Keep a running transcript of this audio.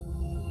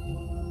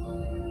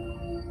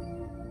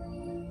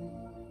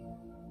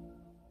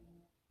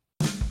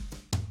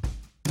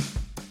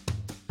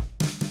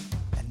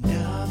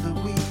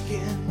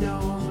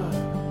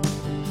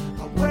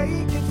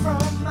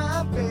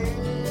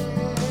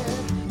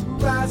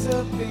rise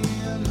up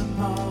in the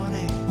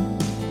morning,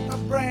 a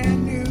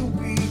brand new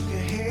week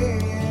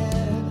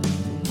ahead.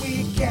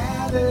 We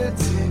gather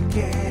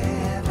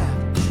together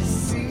to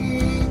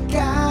see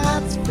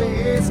God's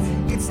face.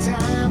 It's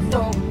time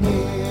for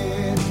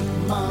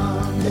Mid-Monday.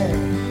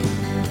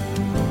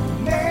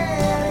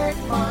 Manic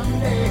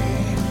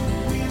Monday.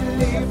 We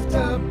lift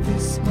up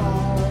this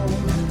moment.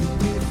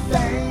 We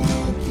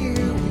thank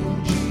you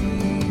in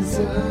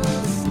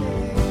Jesus' name.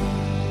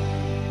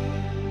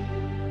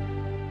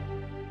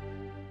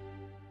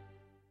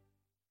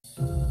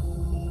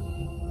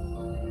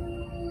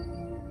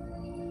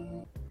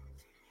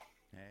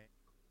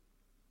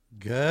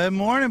 Good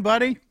morning,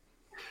 buddy.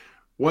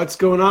 What's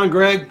going on,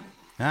 Greg?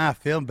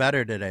 Feeling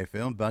better today.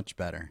 Feeling much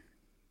better.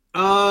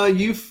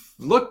 You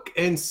look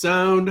and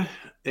sound,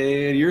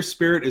 and your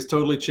spirit is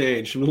totally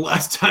changed from the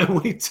last time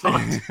we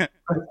talked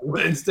on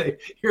Wednesday.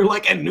 You're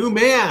like a new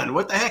man.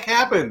 What the heck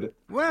happened?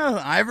 Well,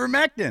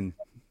 ivermectin.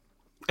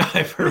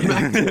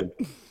 Ivermectin.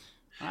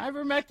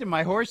 Ivermectin,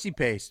 my horsey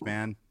paste,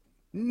 man.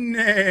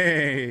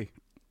 Nay.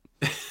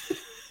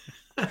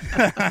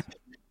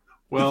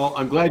 Well,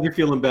 I'm glad you're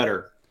feeling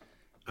better.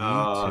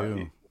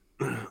 Me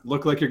too.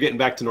 Look like you're getting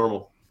back to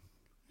normal.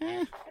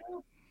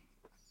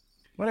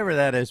 Whatever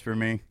that is for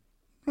me.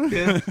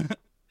 Yeah.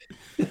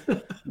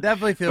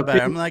 Definitely feel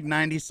better. I'm like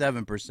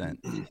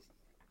 97%.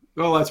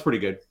 Well, that's pretty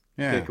good.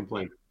 Yeah. Can't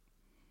complain.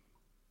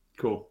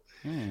 Cool.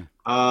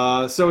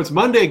 Yeah. So it's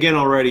Monday again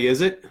already,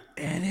 is it?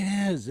 It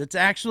is. It's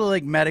actually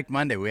like Medic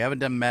Monday. We haven't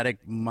done Medic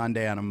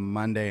Monday on a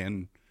Monday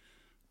in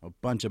a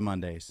bunch of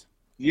Mondays.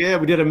 Yeah,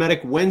 we did a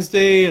Medic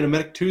Wednesday and a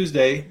Medic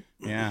Tuesday.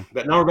 Yeah.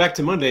 But now we're back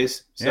to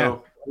Mondays.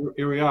 So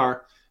Here we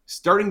are,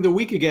 starting the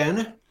week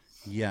again.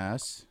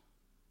 Yes.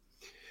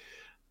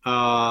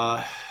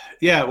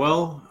 Yeah,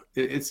 well,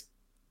 it's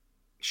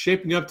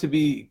shaping up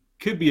to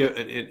could be an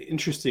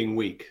interesting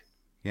week.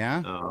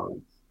 Yeah?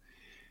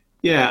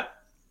 Yeah.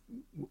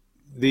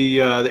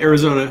 The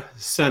Arizona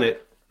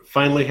Senate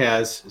finally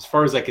has, as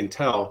far as I can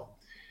tell,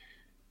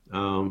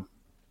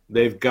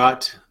 they've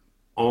got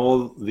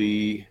all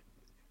the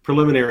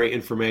preliminary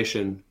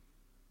information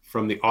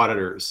from the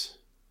auditors,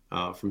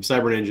 from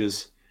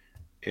CyberNinjas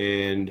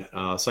and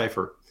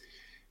Cypher.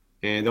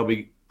 And they'll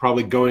be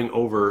probably going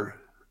over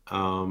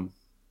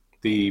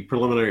the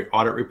preliminary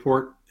audit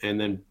report and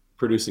then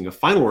producing a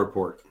final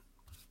report.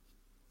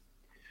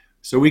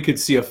 So we could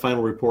see a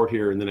final report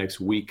here in the next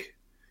week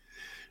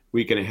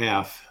and a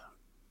half.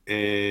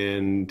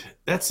 And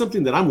that's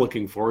something that I'm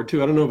looking forward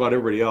to. I don't know about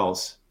everybody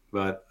else,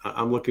 but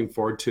I'm looking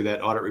forward to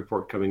that audit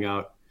report coming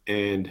out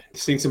and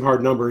seeing some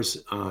hard numbers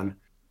on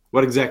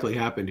what exactly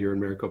happened here in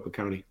Maricopa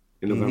County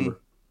in November.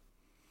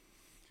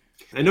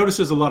 I notice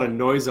there's a lot of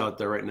noise out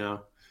there right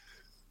now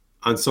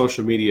on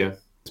social media,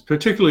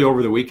 particularly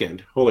over the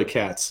weekend. Holy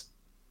cats.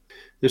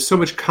 There's so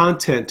much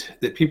content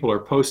that people are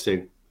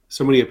posting,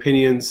 so many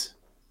opinions,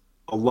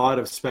 a lot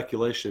of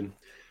speculation.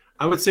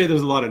 I would say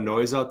there's a lot of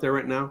noise out there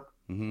right now.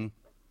 Mm-hmm.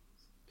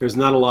 There's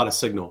not a lot of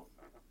signal.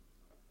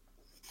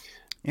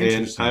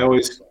 And I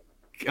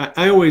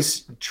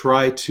always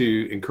try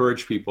to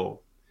encourage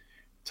people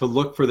to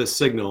look for the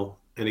signal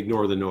and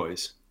ignore the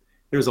noise.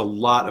 There's a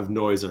lot of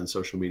noise on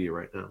social media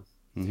right now.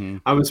 Mm-hmm.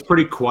 I was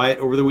pretty quiet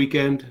over the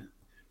weekend,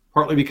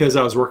 partly because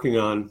I was working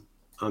on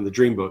the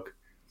Dream Book,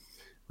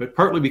 but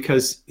partly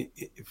because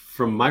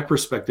from my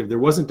perspective, there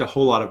wasn't a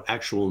whole lot of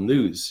actual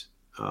news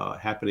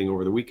happening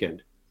over the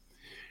weekend.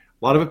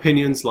 A lot of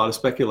opinions, a lot of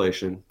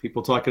speculation,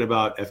 people talking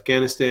about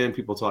Afghanistan,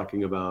 people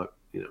talking about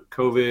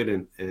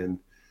COVID and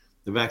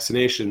the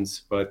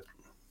vaccinations, but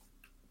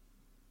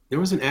there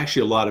wasn't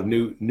actually a lot of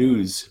new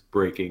news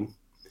breaking.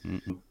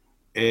 Mm-hmm.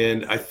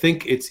 And I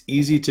think it's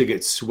easy to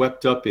get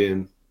swept up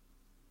in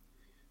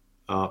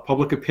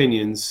public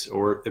opinions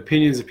or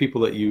opinions of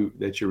people that you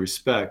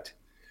respect.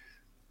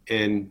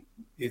 And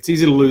it's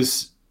easy to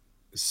lose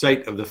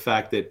sight of the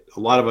fact that a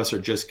lot of us are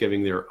just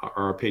giving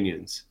our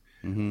opinions.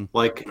 Mm-hmm.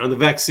 Like on the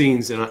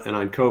vaccines and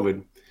on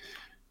COVID,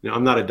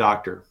 I'm not a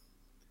doctor.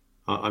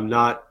 I'm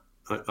not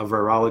a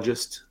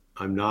virologist.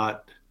 I'm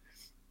not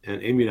an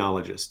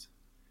immunologist.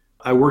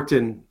 I worked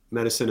in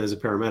medicine as a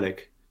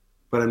paramedic,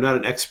 but I'm not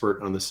an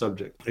expert on the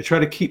subject. I try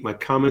to keep my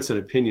comments and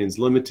opinions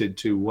limited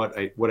to what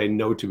I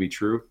know to be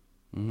true.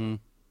 Mm-hmm.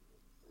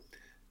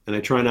 And I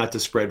try not to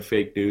spread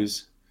fake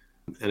news.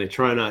 And I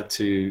try not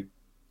to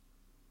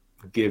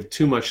give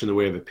too much in the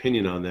way of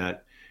opinion on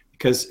that,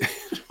 because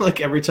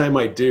like every time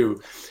I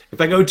do, if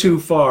I go too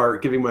far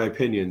giving my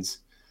opinions,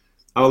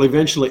 I will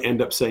eventually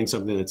end up saying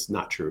something that's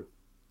not true.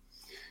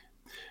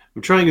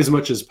 I'm trying as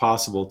much as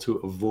possible to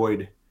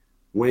avoid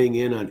weighing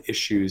in on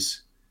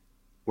issues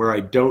where I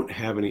don't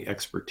have any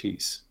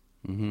expertise.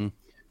 Mm-hmm.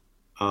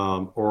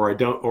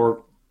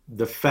 Or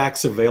the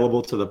facts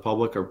available to the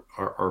public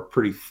are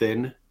pretty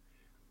thin.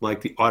 Like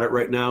the audit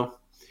right now,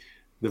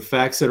 the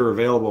facts that are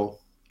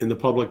available in the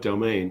public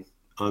domain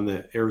on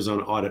the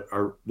Arizona audit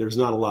there's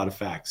not a lot of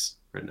facts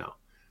right now.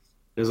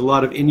 There's a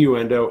lot of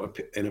innuendo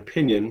and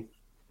opinion,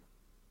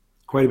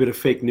 quite a bit of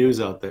fake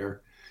news out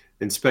there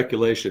and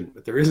speculation,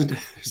 but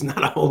there's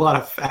not a whole lot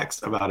of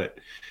facts about it.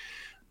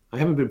 I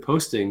haven't been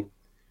posting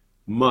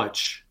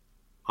much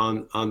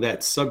on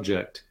that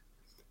subject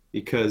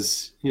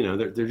because, you know,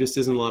 there just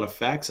isn't a lot of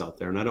facts out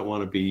there, and I don't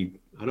want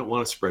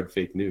to spread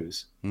fake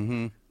news.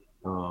 Mm-hmm.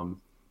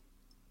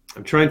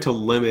 I'm trying to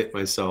limit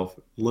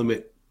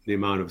the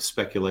amount of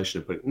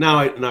speculation. But now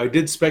I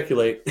did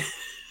speculate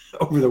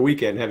over the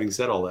weekend, having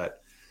said all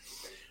that,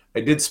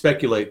 I did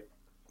speculate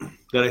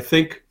that I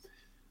think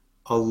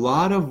a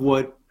lot of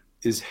what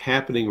is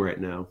happening right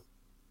now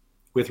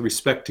with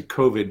respect to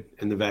COVID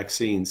and the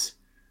vaccines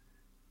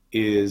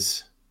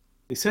is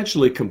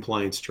essentially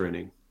compliance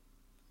training,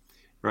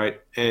 right?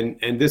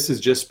 And this is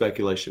just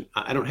speculation.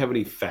 I don't have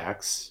any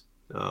facts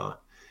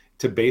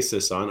to base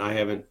this on. I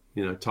haven't,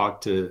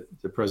 talked to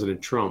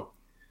President Trump,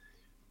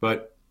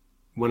 but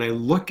when I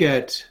look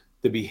at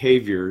the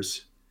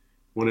behaviors,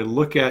 when I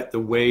look at the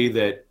way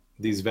that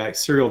these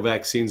serial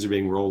vaccines are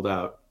being rolled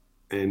out,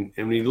 and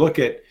when you look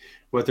at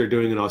what they're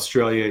doing in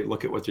Australia,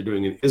 look at what they're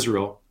doing in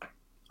Israel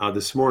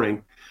this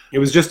morning, it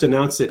was just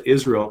announced that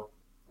Israel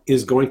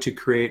is going to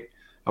create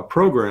a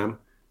program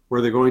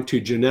where they're going to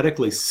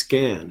genetically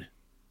scan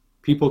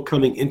people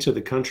coming into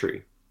the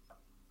country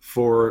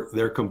for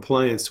their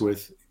compliance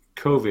with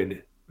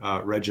COVID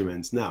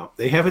regimens. Now,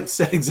 they haven't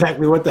said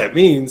exactly what that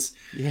means,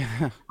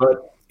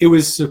 but it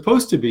was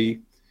supposed to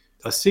be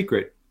a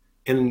secret,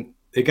 and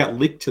it got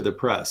leaked to the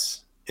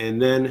press.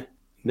 And then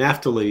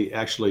Naftali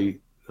actually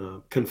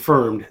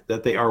confirmed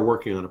that they are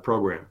working on a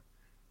program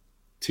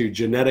to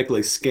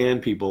genetically scan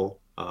people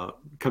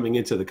coming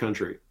into the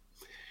country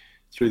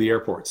through the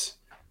airports.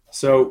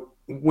 So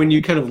when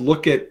you kind of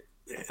look at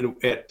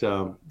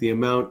the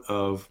amount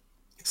of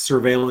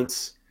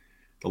surveillance,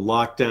 the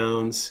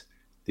lockdowns,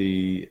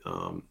 the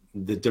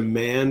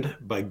demand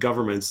by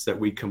governments that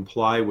we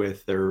comply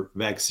with their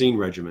vaccine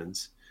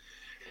regimens,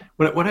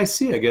 what I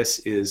see, I guess,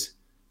 is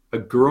a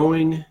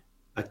growing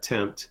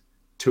attempt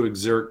to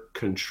exert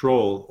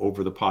control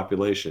over the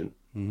population,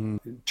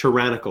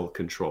 tyrannical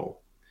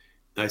control.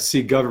 I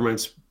see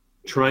governments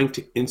trying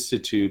to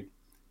institute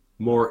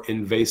more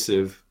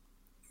invasive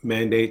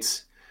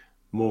mandates,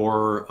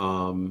 more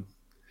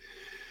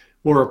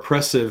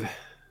oppressive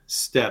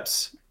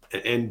steps,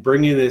 and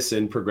bringing this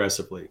in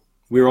progressively.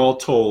 We were all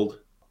told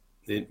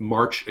in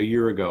March a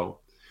year ago,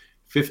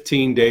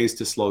 15 days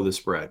to slow the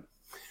spread.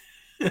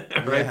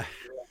 Right? Yeah.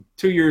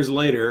 2 years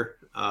later,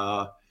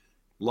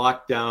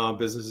 lockdown,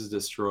 businesses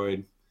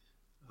destroyed.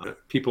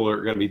 People are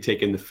going to be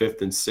taking the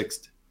 5th and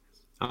 6th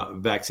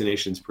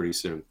vaccinations pretty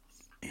soon.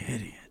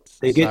 Idiots.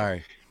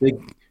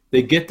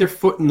 They get their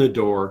foot in the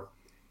door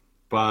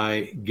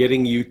by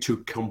getting you to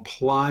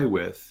comply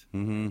with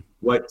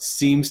what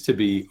seems to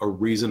be a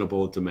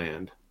reasonable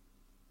demand.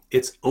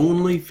 It's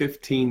only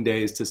 15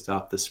 days to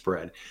stop the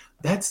spread.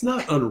 That's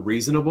not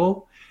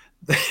unreasonable.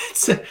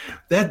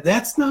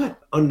 That's not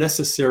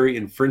unnecessary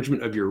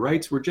infringement of your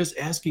rights. We're just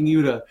asking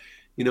you to,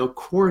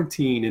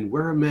 quarantine and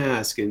wear a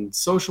mask and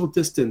social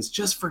distance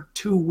just for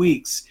 2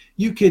 weeks.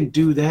 You can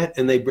do that.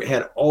 And they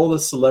had all the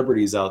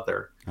celebrities out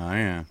there. Oh,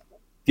 yeah.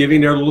 Giving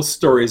their little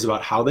stories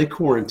about how they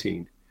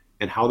quarantined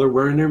and how they're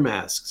wearing their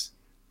masks,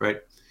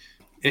 right?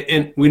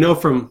 And we know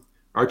from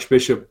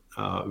Archbishop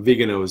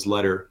Vigano's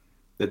letter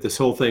that this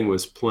whole thing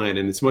was planned,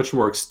 and it's much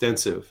more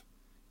extensive.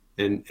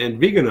 And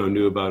Vigano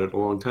knew about it a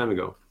long time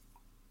ago.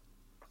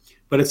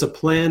 But it's a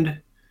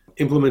planned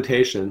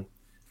implementation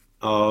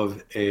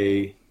of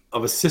a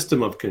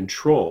system of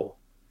control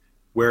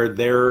where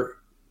they're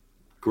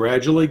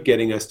gradually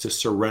getting us to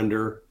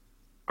surrender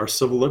our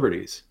civil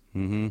liberties,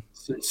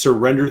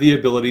 surrender the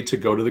ability to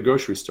go to the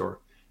grocery store.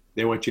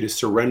 They want you to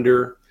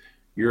surrender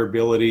your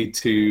ability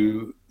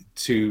to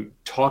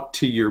talk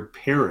to your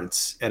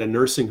parents at a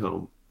nursing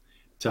home,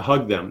 to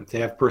hug them, to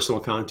have personal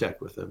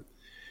contact with them.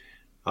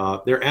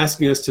 They're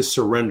asking us to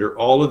surrender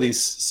all of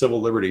these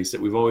civil liberties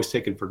that we've always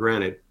taken for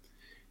granted.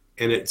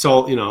 And it's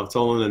all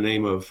in the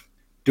name of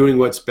doing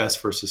what's best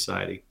for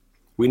society.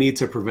 We need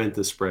to prevent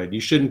the spread. You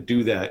shouldn't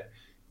do that.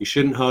 You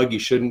shouldn't hug. You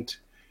shouldn't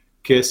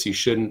kiss. You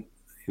shouldn't,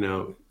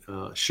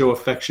 show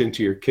affection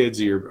to your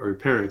kids or your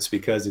parents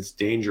because it's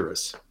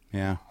dangerous.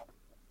 Yeah.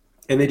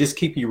 And they just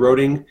keep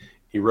eroding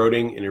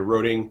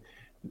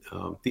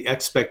the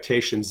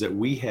expectations that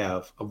we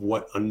have of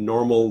what a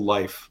normal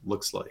life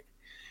looks like.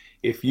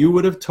 If you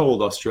would have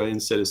told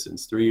Australian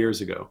citizens 3 years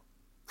ago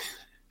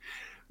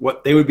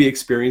what they would be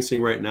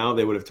experiencing right now,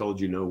 they would have told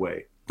you no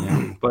way.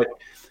 Yeah. But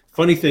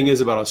funny thing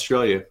is about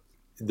Australia,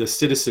 the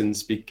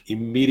citizens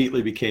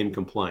immediately became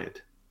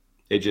compliant.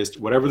 They just,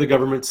 whatever the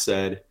government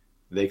said,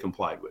 they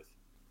complied with.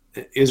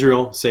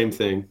 Israel, same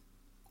thing.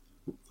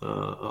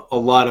 A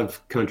lot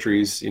of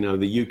countries,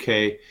 the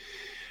UK,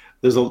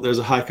 there's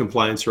a high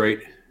compliance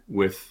rate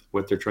with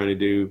what they're trying to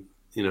do.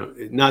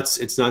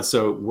 It's not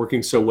so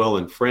working so well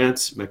in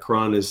France.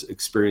 Macron is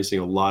experiencing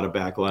a lot of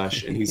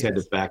backlash, and he's had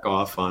to back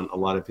off on a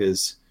lot of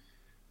his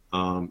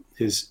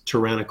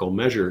tyrannical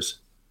measures.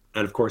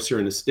 And of course, here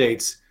in the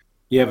States,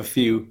 you have a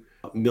few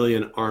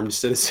million armed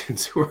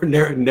citizens who are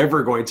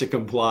never going to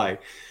comply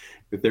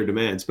with their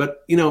demands.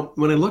 But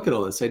when I look at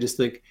all this, I just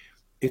think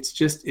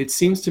it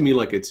seems to me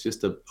like it's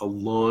just a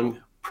long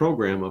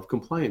program of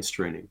compliance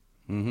training.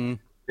 Mm-hmm.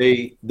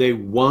 They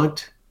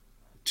want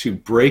to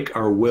break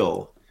our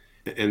will,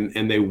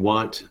 and they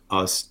want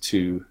us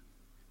to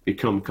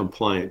become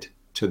compliant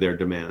to their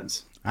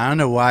demands. I don't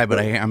know why, but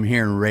I'm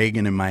hearing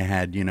Reagan in my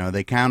head. You know,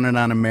 they counted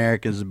on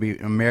America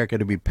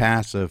to be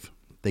passive.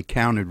 They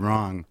counted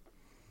wrong.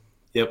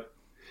 Yep.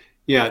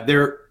 Yeah,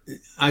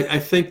 I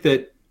think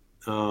that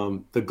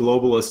the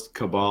globalist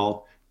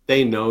cabal,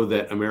 they know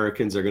that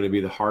Americans are going to be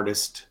the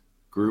hardest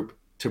group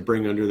to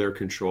bring under their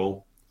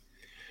control.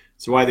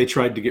 It's why they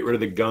tried to get rid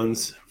of the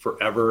guns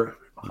forever,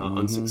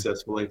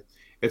 unsuccessfully.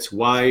 It's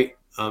why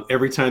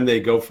every time they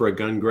go for a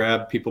gun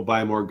grab, people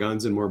buy more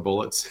guns and more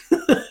bullets.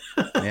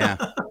 Yeah.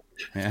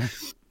 Yeah.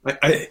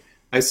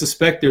 I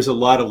suspect there's a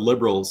lot of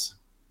liberals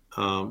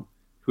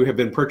who have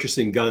been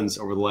purchasing guns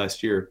over the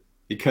last year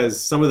because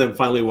some of them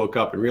finally woke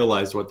up and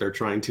realized what they're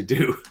trying to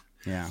do.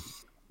 Yeah.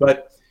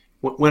 But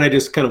when I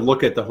just kind of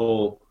look at the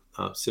whole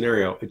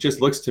scenario, it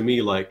just looks to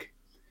me like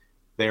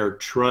they're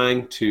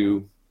trying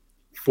to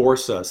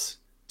force us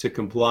to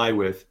comply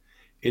with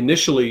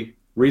initially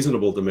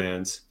reasonable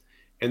demands.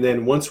 And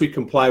then once we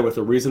comply with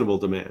a reasonable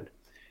demand,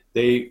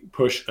 they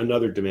push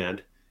another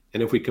demand.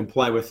 And if we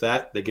comply with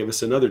that, they give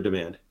us another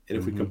demand. And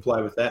if we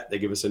comply with that, they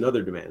give us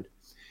another demand.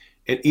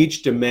 And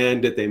each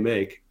demand that they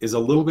make is a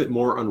little bit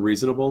more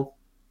unreasonable,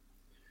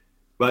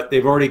 but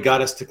they've already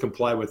got us to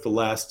comply with the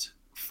last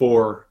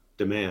 4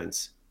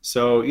 demands.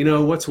 So,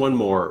 what's one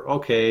more?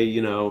 Okay,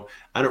 I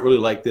don't really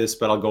like this,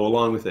 but I'll go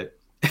along with it.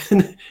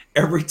 And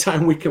every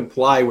time we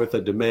comply with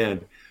a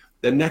demand,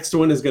 the next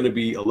one is going to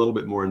be a little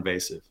bit more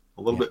invasive,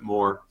 a little bit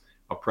more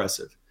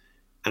oppressive.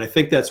 And I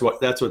think that's what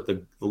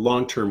the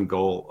long-term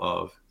goal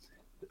of,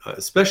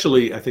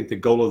 especially I think the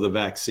goal of the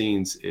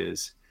vaccines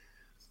is,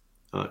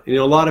 a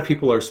lot of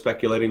people are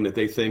speculating that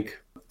they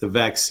think the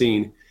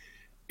vaccine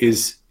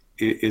is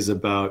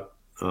about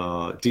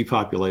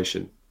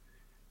depopulation.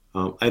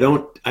 I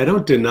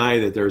don't deny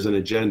that there's an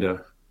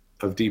agenda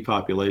of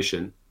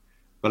depopulation,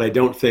 but I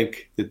don't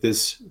think that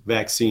this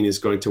vaccine is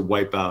going to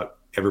wipe out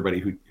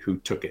everybody who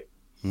took it.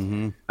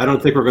 Mm-hmm. I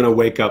don't think we're going to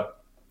wake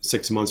up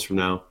 6 months from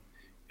now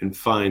and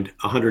find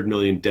 100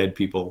 million dead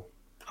people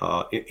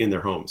in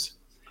their homes.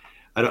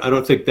 I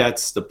don't think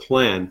that's the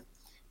plan.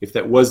 If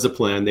that was the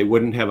plan, they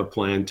wouldn't have a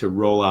plan to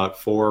roll out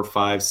 4,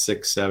 5,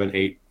 6, 7,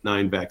 8,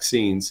 9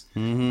 vaccines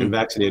and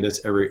vaccinate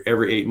us every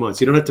 8 months.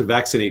 You don't have to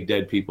vaccinate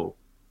dead people.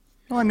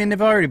 Well, I mean,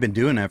 they've already been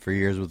doing that for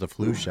years with the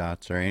flu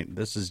shots, right?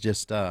 This is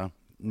just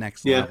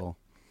next level.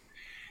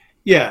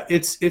 Yeah,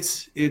 it's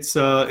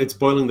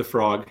boiling the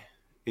frog,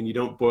 and you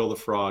don't boil the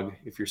frog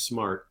if you're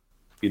smart.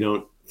 You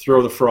don't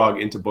throw the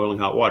frog into boiling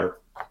hot water.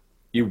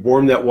 You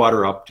warm that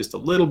water up just a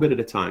little bit at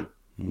a time.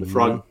 The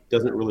frog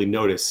doesn't really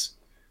notice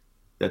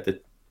that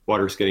the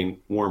water is getting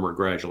warmer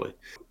gradually.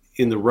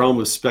 In the realm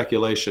of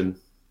speculation,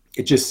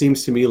 it just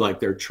seems to me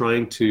like they're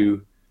trying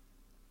to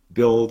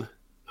build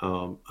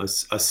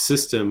a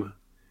system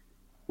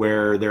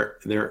where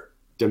they're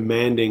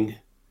demanding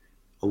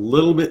a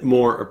little bit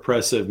more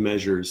oppressive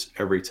measures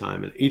every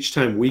time. And each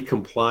time we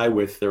comply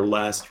with their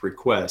last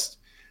request,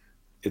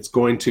 it's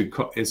going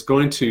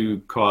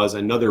to cause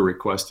another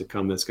request to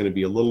come that's going to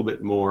be a little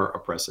bit more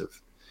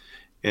oppressive.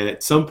 And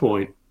at some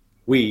point,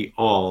 we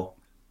all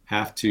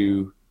have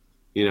to,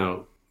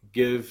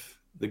 give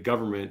the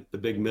government the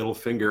big middle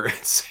finger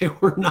and say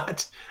we're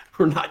not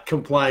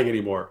complying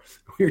anymore.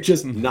 We're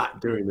just not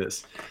doing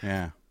this.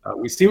 Yeah.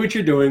 We see what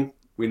you're doing.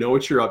 We know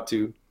what you're up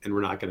to, and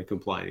we're not going to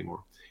comply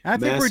anymore. I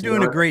think we're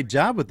doing a great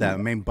job with that. I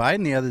mean,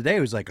 Biden the other day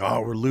was like,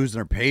 "Oh, we're losing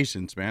our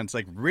patience, man." It's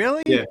like,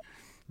 really? Yeah.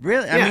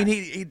 Really? Yeah. I mean,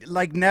 he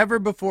like never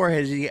before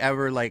has he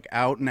ever like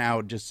out and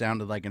out just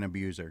sounded like an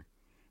abuser.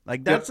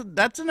 Like that's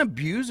an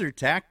abuser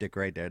tactic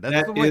right there.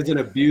 That's That is an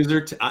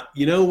abuser.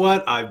 You know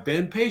what? I've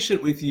been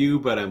patient with you,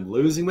 but I'm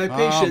losing my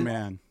patience. Oh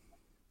man.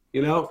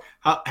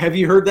 Have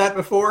you heard that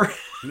before?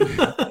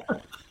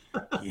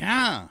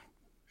 Yeah.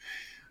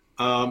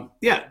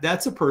 Yeah,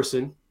 that's a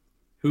person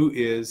who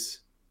is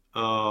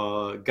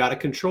got a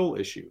control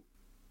issue,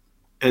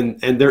 and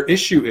their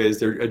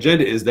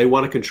agenda is they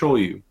want to control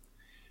you,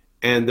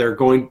 and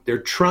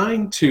they're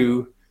trying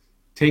to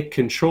take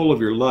control of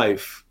your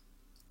life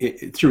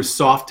through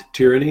soft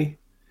tyranny.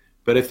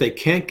 But if they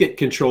can't get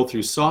control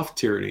through soft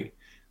tyranny,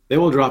 they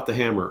will drop the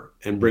hammer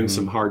and bring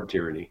some hard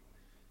tyranny,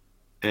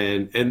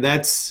 and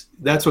that's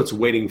what's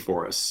waiting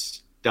for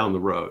us down the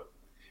road.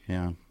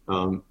 Yeah.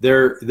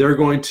 They're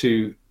going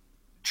to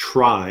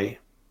try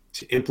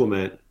to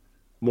implement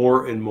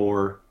more and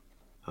more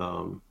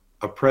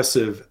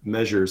oppressive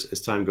measures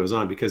as time goes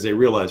on because they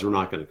realize we're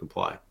not going to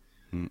comply.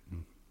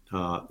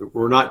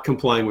 We're not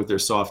complying with their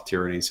soft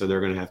tyranny, so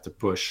they're going to have to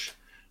push.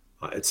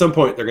 At some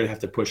point, they're going to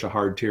have to push a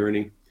hard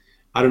tyranny.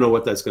 I don't know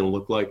what that's going to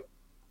look like,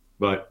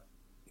 but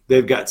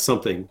they've got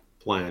something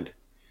planned.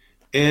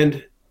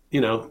 And,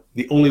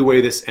 the only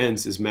way this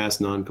ends is mass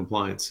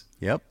non-compliance.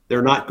 Yep.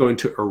 They're not going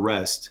to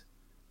arrest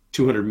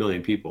 200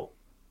 million people.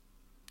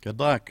 Good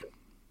luck.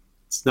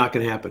 It's not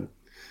going to happen.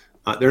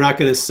 They're not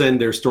going to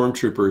send their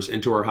stormtroopers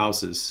into our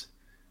houses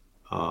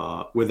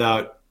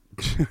without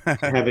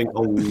having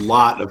a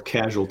lot of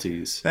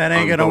casualties. That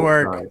ain't on gonna both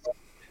work. sides.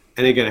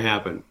 It ain't gonna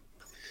happen.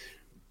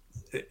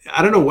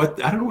 I don't know what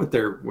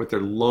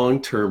their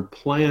long-term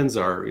plans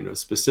are,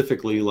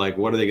 specifically, like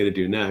what are they going to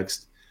do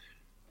next?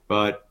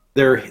 But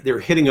they're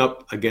hitting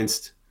up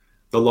against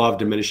the law of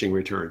diminishing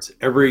returns.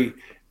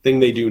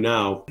 Everything they do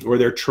now, where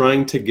they're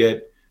trying to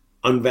get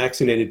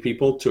unvaccinated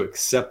people to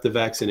accept the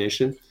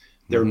vaccination,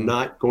 they're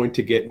not going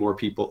to get more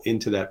people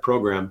into that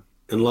program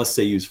unless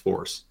they use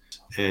force.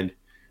 And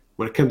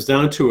when it comes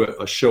down to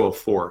a show of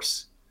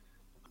force,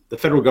 the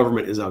federal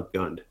government is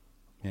outgunned.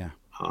 Yeah.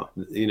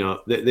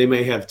 They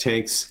may have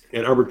tanks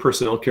and armored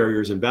personnel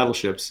carriers and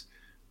battleships,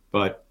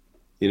 but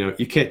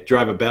you can't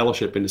drive a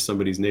battleship into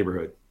somebody's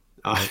neighborhood.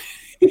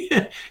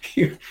 It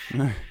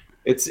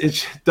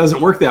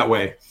doesn't work that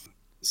way.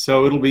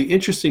 So it'll be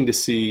interesting to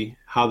see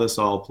how this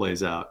all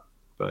plays out.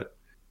 But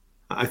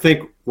I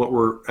think what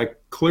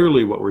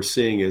we're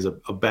seeing is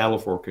a battle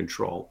for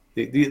control.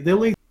 The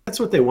elite, that's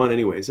what they want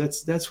anyways.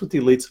 That's what the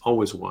elites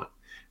always want.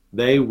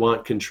 They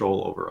want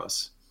control over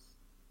us.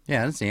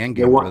 Yeah, that's the end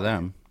game for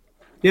them.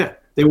 Yeah,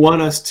 they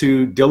want us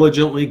to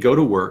diligently go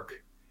to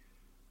work,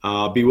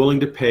 be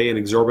willing to pay an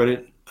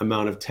exorbitant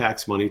amount of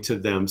tax money to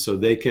them so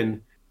they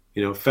can,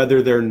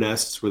 feather their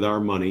nests with our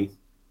money,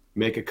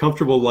 make a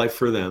comfortable life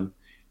for them.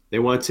 They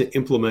want to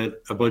implement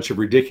a bunch of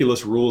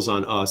ridiculous rules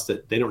on us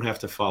that they don't have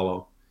to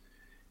follow.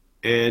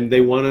 And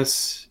they want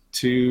us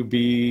to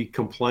be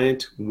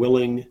compliant,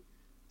 willing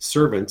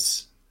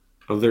servants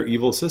of their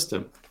evil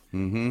system.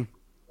 Mm-hmm.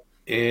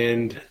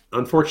 And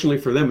unfortunately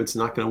for them, it's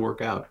not going to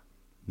work out.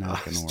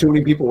 There's too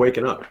many people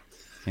waking up.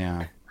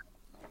 Yeah.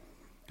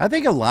 I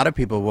think a lot of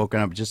people have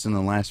woken up just in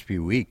the last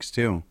few weeks,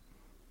 too.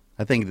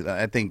 I think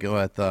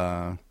with,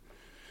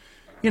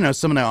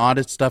 some of the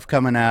audit stuff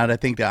coming out, I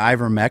think the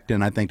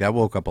ivermectin, I think that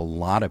woke up a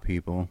lot of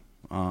people.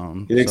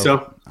 You think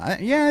so?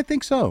 I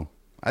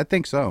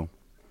think so.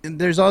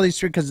 And there's all these,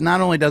 because not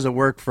only does it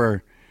work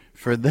for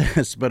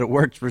this, but it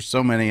works for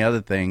so many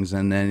other things.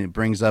 And then it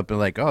brings up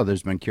like, oh,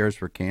 there's been cures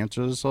for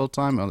cancer this whole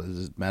time. Oh, this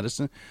is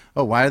medicine.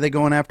 Oh, why are they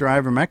going after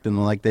ivermectin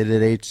like they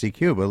did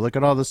HCQ? But look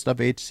at all the stuff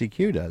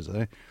HCQ does.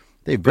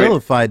 They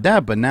vilified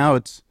that, but now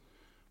it's,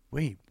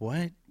 wait,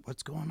 what?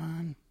 What's going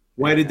on?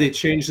 Why did they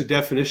change the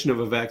definition of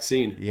a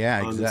vaccine?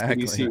 Yeah, exactly. On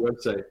the CDC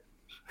website.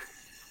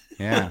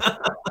 Yeah.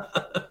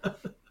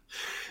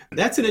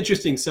 That's an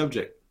interesting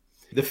subject.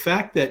 The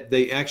fact that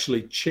they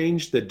actually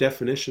changed the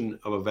definition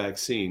of a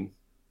vaccine,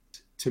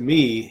 to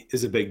me,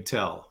 is a big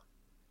tell.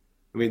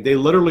 I mean, they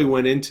literally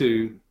went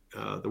into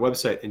the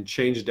website and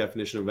changed the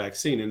definition of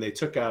vaccine, and they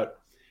took out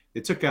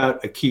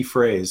a key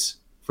phrase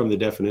from the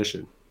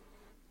definition.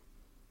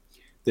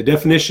 The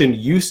definition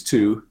used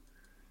to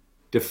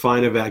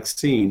define a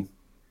vaccine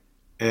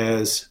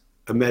as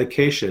a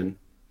medication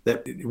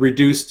that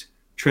reduced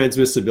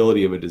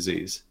transmissibility of a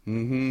disease.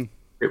 Mm-hmm.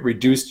 It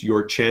reduced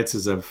your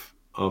chances of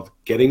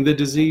getting the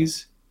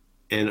disease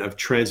and of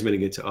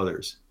transmitting it to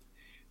others.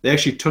 They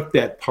actually took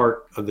that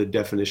part of the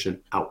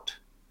definition out.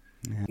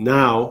 Yeah.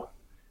 Now,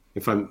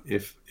 if I'm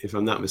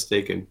not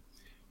mistaken,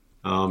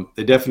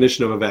 the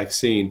definition of a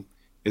vaccine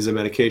is a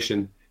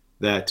medication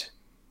that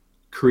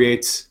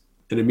creates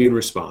an immune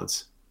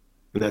response,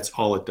 and that's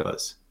all it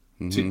does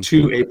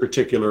to a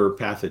particular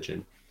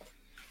pathogen.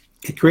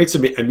 It creates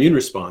an immune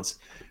response,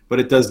 but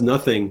it does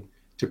nothing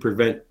to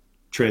prevent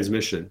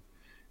transmission,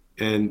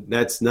 and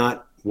that's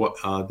not what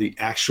the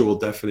actual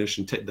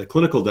definition, the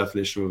clinical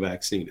definition of a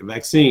vaccine. A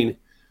vaccine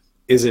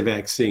is a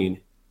vaccine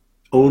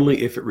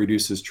only if it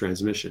reduces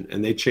transmission,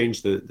 and they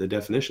changed the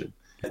definition.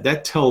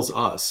 That tells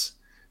us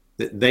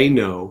that they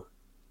know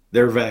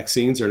their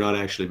vaccines are not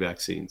actually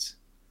vaccines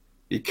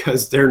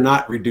because they're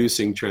not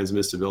reducing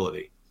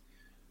transmissibility.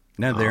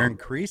 No, they're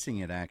increasing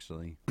it,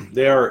 actually.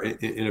 They are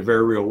in a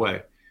very real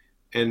way.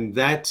 And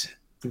that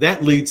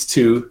leads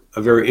to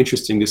a very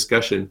interesting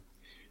discussion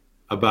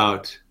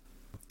about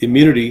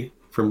immunity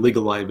from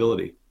legal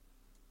liability.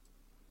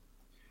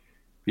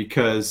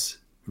 Because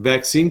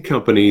vaccine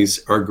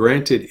companies are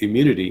granted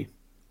immunity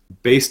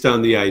based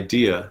on the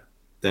idea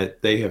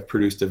that they have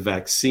produced a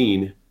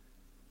vaccine,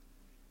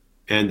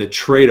 and the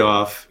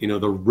trade-off,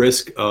 the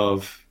risk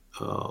of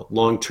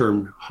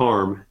long-term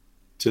harm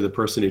to the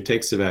person who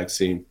takes the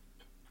vaccine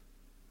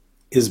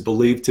is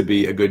believed to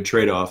be a good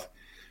trade-off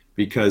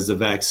because the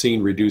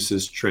vaccine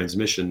reduces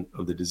transmission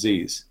of the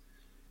disease.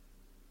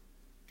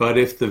 But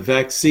if the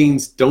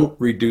vaccines don't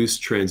reduce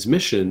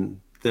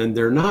transmission, then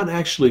they're not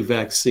actually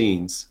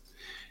vaccines.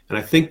 And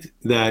I think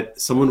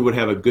that someone would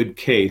have a good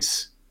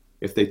case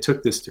if they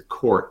took this to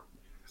court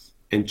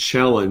and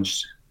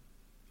challenged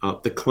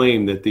the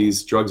claim that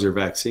these drugs are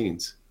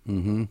vaccines.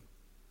 Mm-hmm.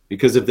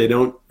 Because if they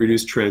don't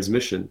reduce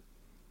transmission,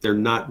 they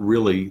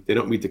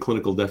don't meet the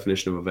clinical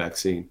definition of a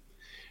vaccine.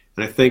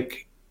 And I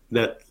think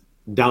that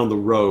down the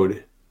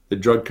road, the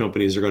drug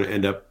companies are going to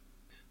end up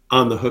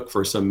on the hook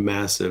for some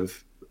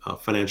massive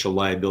financial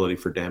liability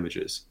for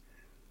damages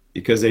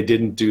because they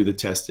didn't do the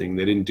testing,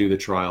 they didn't do the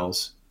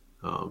trials,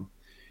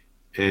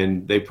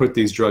 and they put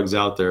these drugs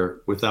out there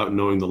without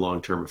knowing the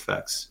long-term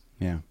effects.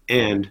 Yeah.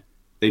 And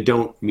they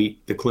don't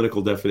meet the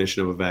clinical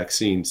definition of a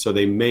vaccine, so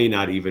they may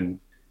not even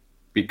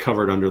be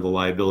covered under the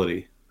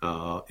liability,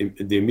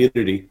 the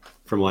immunity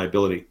from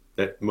liability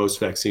that most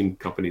vaccine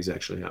companies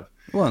actually have.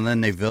 Well, and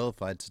then they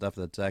vilified stuff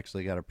that's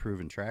actually got a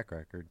proven track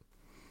record.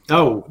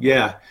 Oh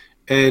yeah,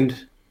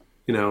 and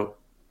you know,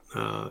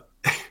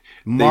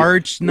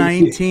 March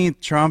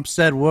 19th, Trump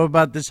said, "What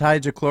about this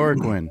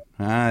hydrochloroquine?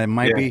 It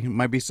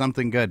might be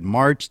something good."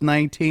 March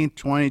 19th,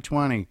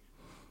 2020.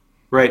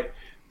 Right.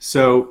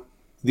 So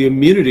the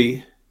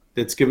immunity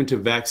that's given to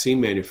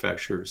vaccine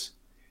manufacturers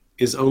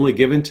is only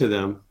given to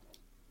them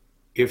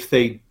if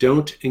they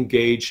don't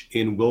engage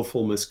in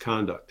willful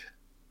misconduct.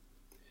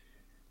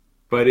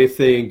 But if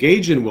they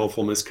engage in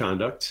willful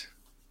misconduct,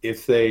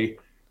 if they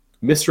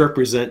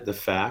misrepresent the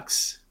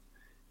facts,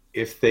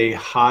 if they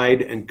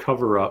hide and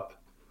cover up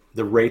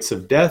the rates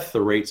of death,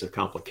 the rates of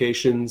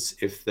complications,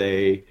 if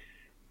they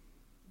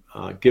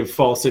give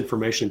false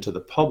information to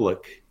the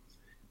public,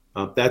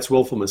 that's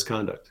willful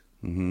misconduct.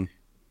 Mm-hmm.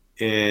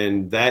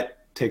 And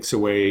that takes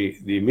away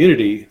the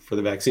immunity for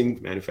the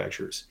vaccine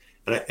manufacturers.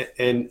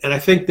 And I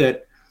think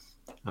that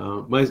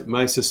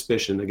my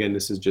suspicion, again,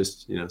 this is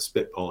just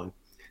spitballing,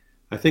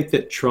 I think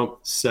that Trump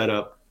set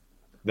up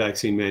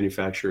vaccine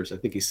manufacturers. I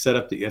think he set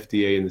up the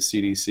FDA and the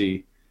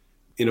CDC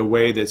in a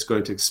way that's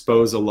going to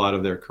expose a lot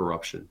of their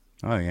corruption.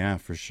 Oh yeah,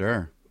 for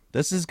sure.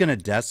 This is going to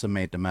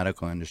decimate the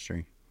medical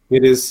industry.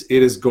 It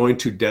is going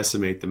to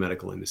decimate the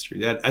medical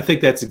industry. I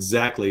think that's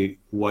exactly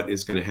what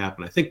is going to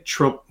happen. I think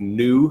Trump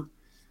knew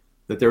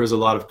that there was a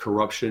lot of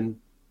corruption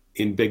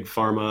in big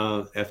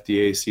pharma,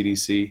 FDA,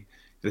 CDC,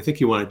 and I think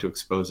he wanted to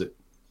expose it.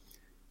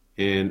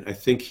 And I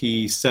think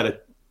he set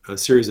a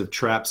series of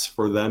traps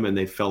for them, and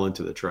they fell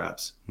into the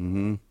traps.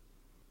 Mm-hmm.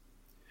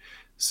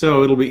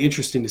 So it'll be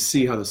interesting to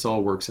see how this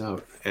all works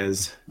out,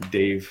 as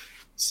Dave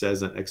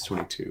says on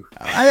X22.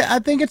 I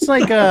think it's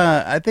like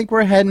I think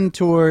we're heading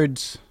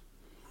towards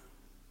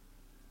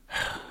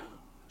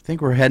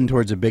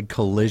a big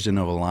collision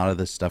of a lot of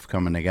this stuff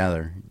coming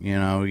together.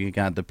 You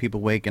got the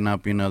people waking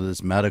up,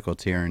 this medical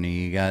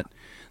tyranny. You got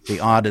the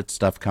audit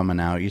stuff coming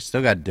out. You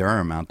still got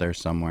Durham out there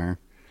somewhere.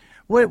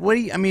 What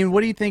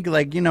do you think?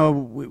 Like,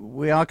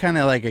 we all kind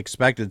of like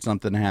expected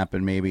something to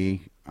happen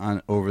maybe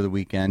over the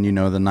weekend, the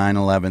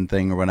 9/11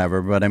 thing or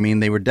whatever. But I mean,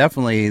 they were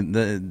definitely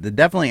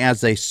definitely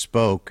as they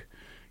spoke,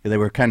 they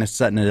were kind of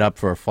setting it up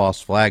for a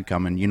false flag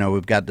coming.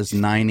 We've got this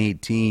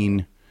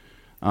 9/18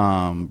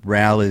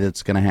 rally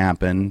that's going to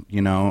happen.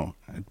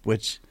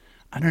 Which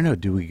I don't know.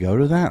 Do we go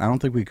to that? I don't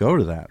think we go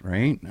to that,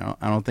 right? No,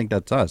 I don't think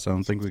that's us. I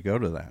don't think we go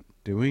to that.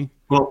 Do we?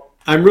 Well,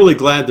 I'm really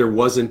glad there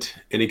wasn't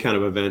any kind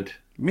of event.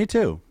 Me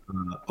too.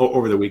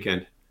 Over the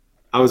weekend.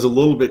 I was a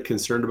little bit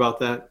concerned about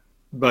that,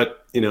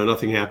 but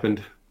nothing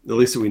happened, at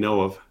least that we know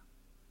of.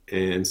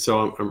 And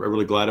so I'm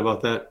really glad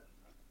about that.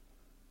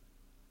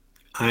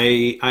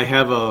 I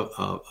have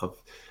a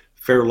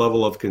fair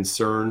level of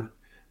concern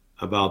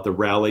about the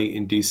rally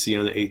in DC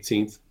on the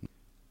 18th.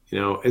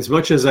 As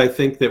much as I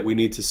think that we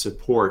need to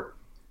support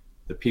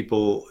the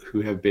people who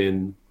have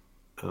been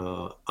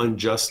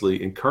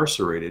unjustly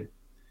incarcerated,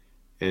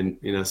 and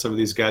some of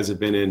these guys have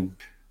been in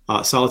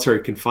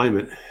solitary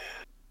confinement,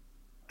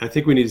 I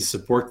think we need to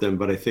support them,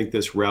 but I think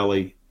this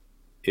rally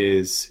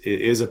is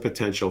a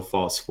potential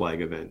false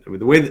flag event. I mean,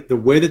 the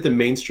way that the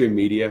mainstream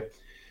media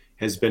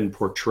has been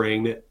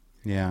portraying it,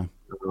 yeah,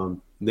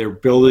 they're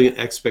building an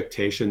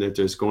expectation that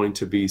there's going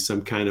to be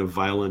some kind of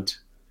violent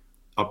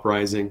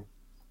uprising.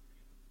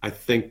 I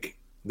think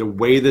the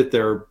way that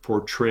they're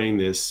portraying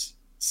this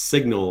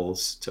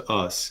signals to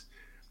us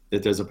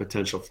that there's a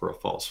potential for a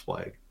false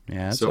flag.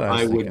 Yeah, that's so what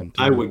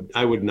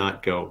I would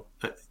not go.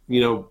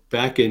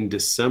 Back in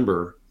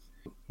December,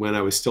 when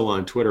I was still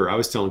on Twitter, I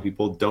was telling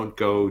people, don't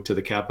go to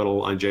the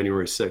Capitol on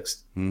January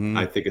 6th. Mm-hmm.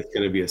 I think it's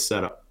going to be a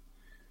setup.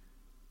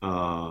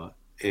 And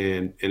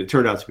it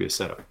turned out to be a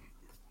setup.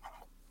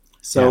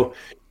 So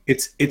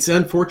it's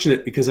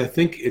unfortunate, because I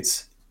think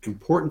it's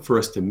important for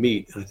us to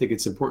meet, and I think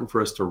it's important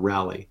for us to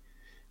rally.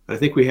 But I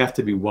think we have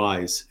to be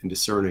wise and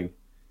discerning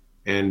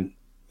and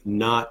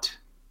not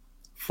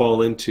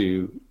fall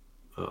into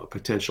a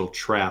potential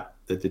trap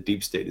that the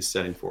deep state is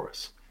setting for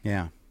us.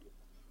 Yeah.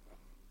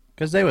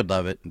 Because they would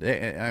love it.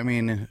 I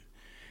mean,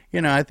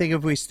 I think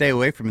if we stay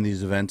away from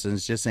these events and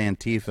it's just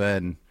Antifa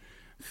and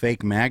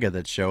fake MAGA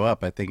that show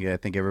up, I think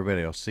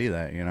everybody will see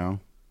that.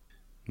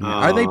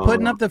 Are they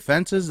putting up the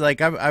fences? Like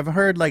I've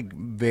heard like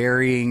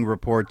varying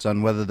reports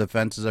on whether the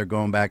fences are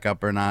going back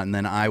up or not, and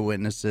then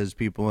eyewitnesses,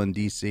 people in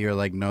DC, are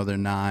like, no, they're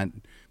not.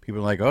 People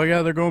are like, oh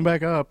yeah, they're going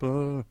back up.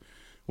 Where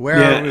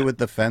are we with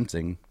the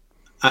fencing?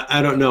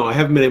 I don't know. I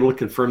haven't been able to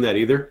confirm that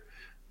either.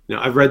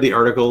 I've read the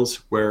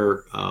articles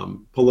where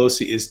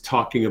Pelosi is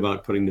talking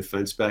about putting the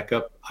fence back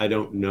up. I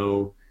don't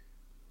know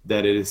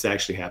that it has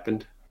actually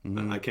happened.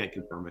 Mm-hmm. I can't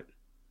confirm it.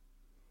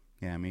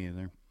 Yeah, me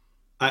either.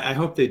 I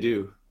hope they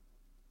do.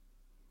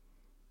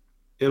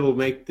 It'll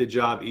make the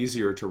job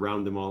easier to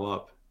round them all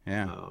up.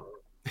 Yeah.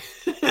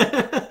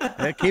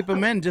 Keep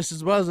them in just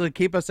as well as they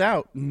keep us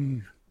out.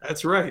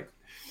 That's right.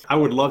 I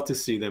would love to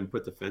see them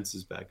put the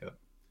fences back up,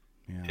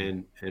 yeah,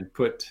 and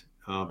put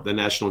the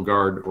National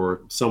Guard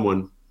or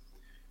someone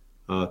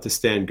to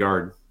stand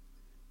guard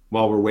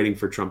while we're waiting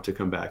for Trump to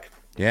come back.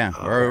 Yeah,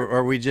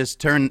 or we just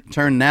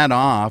turn that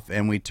off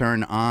and we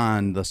turn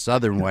on the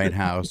Southern White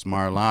House,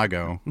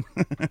 Mar-a-Lago.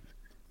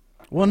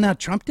 Well, now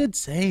Trump did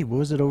say, what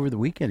was it over the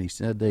weekend? He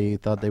said they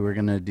thought they were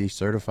going to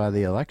decertify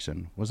the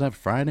election. Was that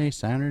Friday,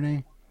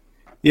 Saturday?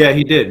 Yeah,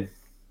 he did.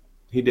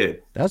 He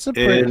did. That's a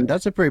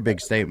pretty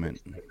big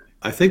statement.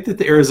 I think that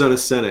the Arizona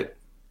Senate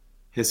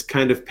has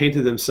kind of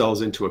painted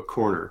themselves into a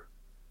corner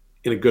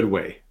in a good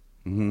way.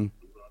 Mm-hmm.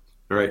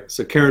 All right.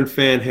 So Karen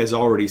Fann has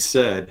already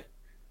said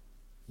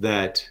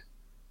that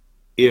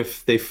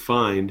if they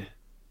find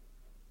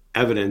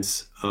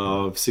evidence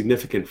of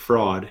significant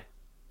fraud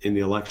in the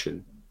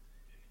election,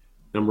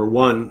 number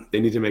one, they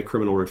need to make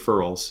criminal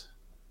referrals,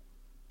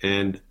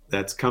 and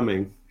that's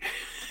coming.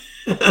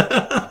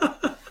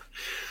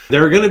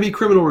 There are going to be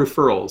criminal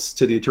referrals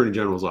to the Attorney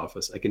General's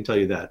office. I can tell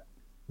you that.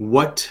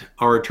 What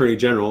our Attorney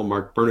General,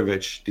 Mark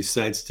Brnovich,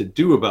 decides to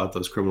do about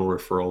those criminal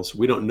referrals,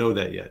 we don't know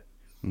that yet.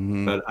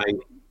 Mm-hmm. But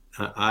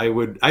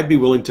I'd be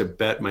willing to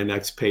bet my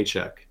next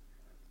paycheck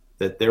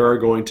that there are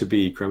going to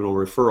be criminal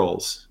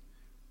referrals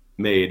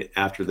made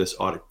after this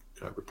audit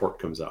report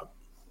comes out.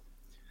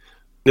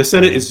 The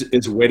Senate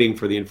is waiting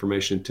for the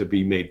information to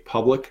be made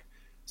public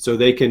so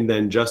they can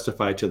then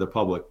justify to the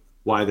public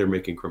why they're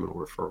making criminal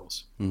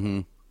referrals.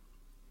 Mm-hmm.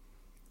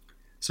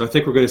 So I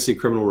think we're going to see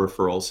criminal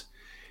referrals.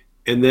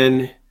 And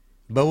then...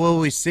 But will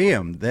we see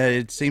them?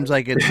 It seems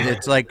like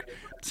it's like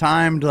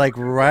timed like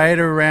right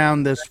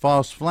around this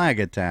false flag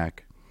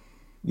attack.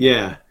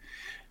 Yeah.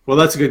 Well,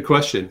 that's a good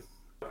question.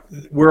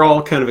 We're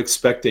all kind of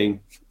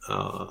expecting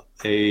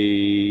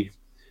a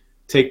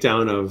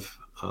takedown of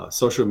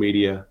social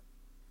media,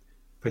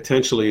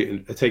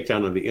 potentially a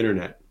takedown of the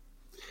internet.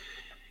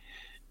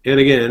 And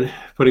again,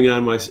 putting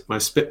on my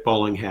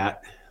spitballing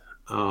hat,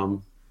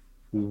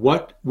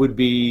 what would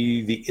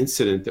be the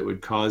incident that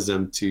would cause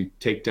them to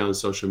take down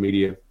social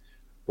media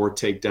or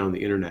take down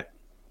the internet?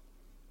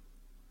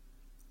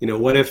 You know,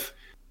 what if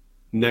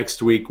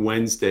next week,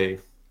 Wednesday,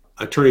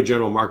 Attorney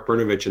General Mark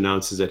Brnovich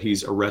announces that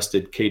he's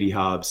arrested Katie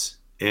Hobbs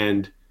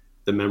and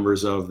the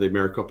members of the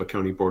Maricopa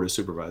County Board of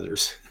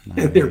Supervisors.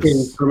 Nice. They're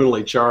being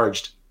criminally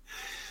charged.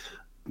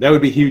 That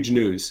would be huge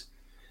news.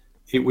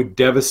 It would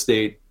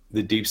devastate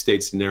the deep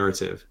state's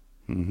narrative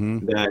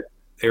that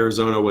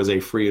Arizona was a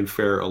free and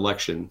fair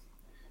election.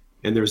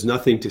 And there's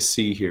nothing to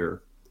see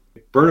here.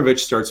 Brnovich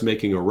starts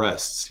making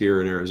arrests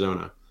here in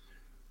Arizona.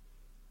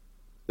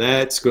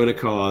 That's going to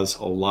cause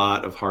a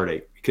lot of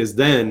heartache, because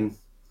then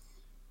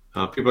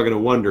people are going to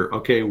wonder,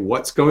 okay,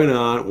 what's going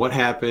on? What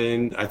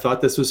happened? I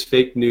thought this was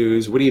fake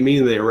news. What do you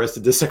mean they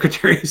arrested the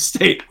Secretary of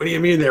State? What do you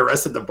mean they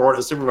arrested the Board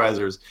of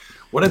Supervisors?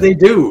 What did they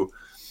do?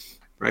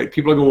 Right?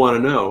 People are going to want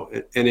to know.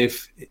 And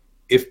if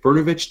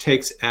Brnovich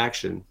takes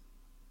action,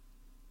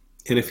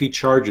 and if he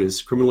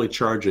criminally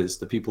charges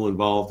the people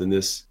involved in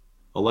this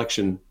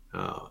election,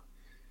 the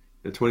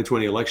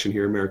 2020 election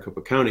here in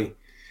Maricopa County,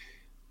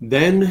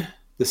 then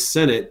the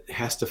Senate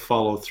has to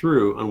follow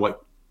through on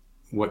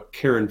what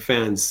Karen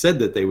Fann said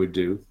that they would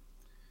do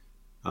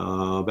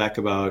back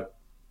about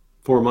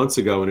 4 months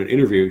ago in an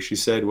interview. She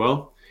said,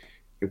 well,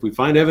 if we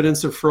find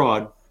evidence of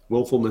fraud,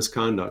 willful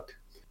misconduct,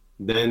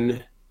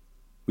 then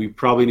we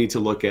probably need to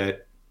look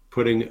at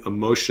putting a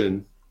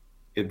motion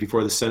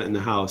before the Senate and the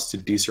House to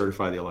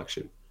decertify the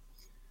election.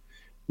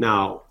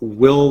 Now,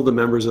 will the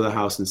members of the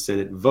House and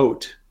Senate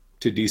vote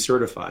to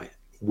decertify?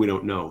 We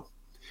don't know.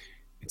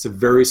 It's a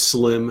very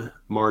slim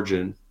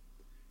margin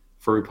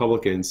for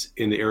Republicans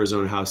in the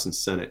Arizona House and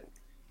Senate.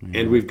 Mm-hmm.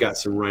 And we've got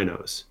some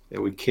rhinos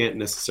that we can't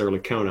necessarily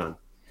count on.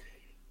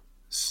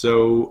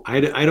 So I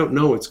don't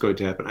know what's going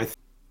to happen.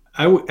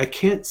 I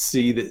can't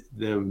see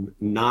them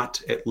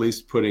not at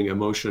least putting a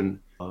motion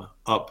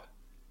up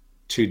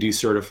to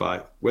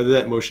decertify. Whether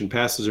that motion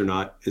passes or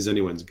not is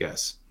anyone's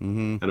guess.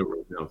 Mm-hmm. I don't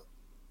really know.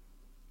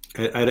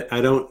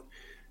 I don't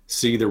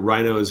see the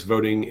rhinos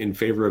voting in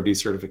favor of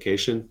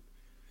decertification.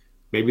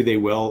 Maybe they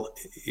will.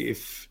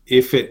 If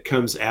it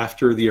comes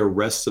after the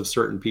arrests of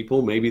certain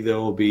people, maybe there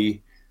will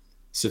be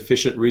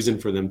sufficient reason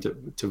for them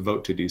to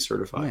vote to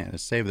decertify. Yeah, to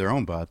save their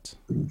own butts.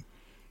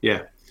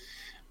 Yeah.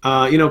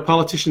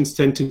 Politicians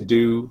tend to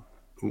do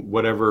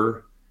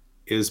whatever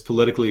is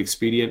politically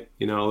expedient.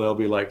 They'll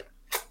be like,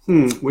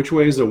 which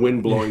way is the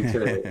wind blowing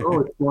today? Oh,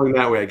 it's blowing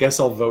that way. I guess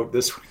I'll vote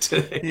this way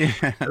today.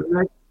 Yeah.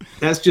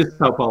 That's just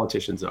how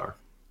politicians are,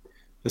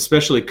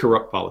 especially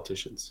corrupt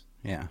politicians.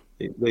 Yeah.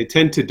 They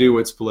tend to do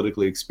what's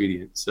politically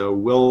expedient. So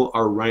will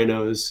our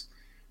rhinos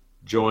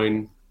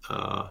join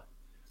Kelly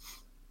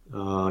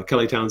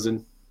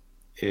Townsend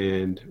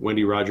and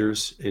Wendy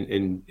Rogers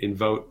and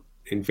vote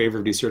in favor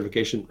of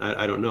decertification?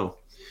 I don't know.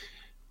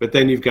 But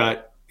then you've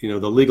got, the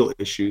legal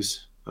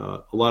issues.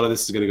 A lot of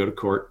this is going to go to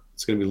court.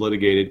 It's going to be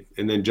litigated,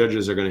 and then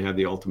judges are going to have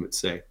the ultimate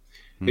say.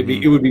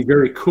 Mm-hmm. It would be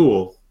very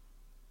cool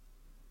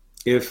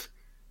if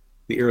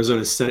the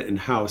Arizona Senate and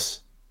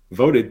House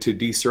voted to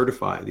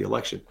decertify the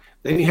election.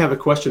 Then you have a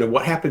question of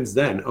what happens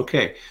then.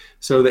 Okay,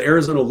 so the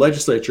Arizona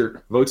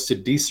legislature votes to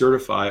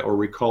decertify or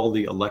recall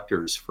the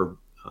electors for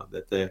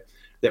that the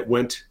that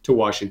went to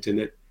Washington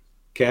that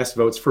cast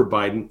votes for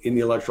Biden in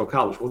the Electoral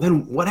College. Well,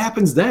 then what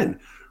happens then?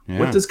 Yeah.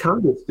 What does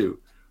Congress do?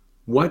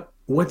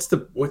 What's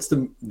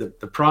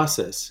the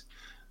process?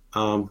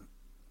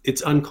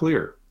 It's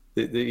unclear.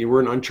 We're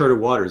in uncharted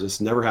waters.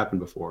 This never happened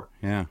before.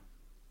 Yeah.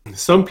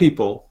 Some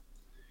people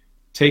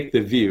take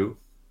the view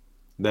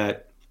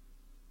that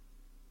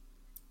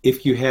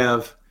if you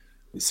have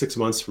 6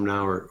 months from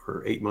now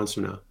or 8 months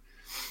from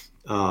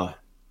now,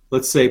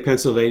 let's say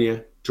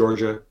Pennsylvania,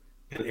 Georgia,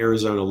 and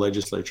Arizona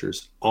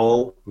legislatures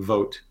all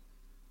vote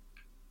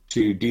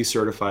to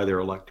decertify their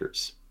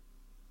electors.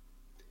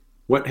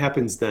 What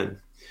happens then?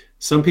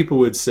 Some people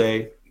would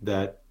say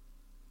that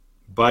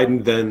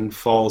Biden then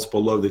falls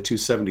below the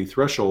 270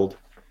 threshold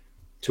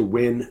to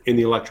win in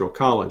the Electoral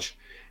College.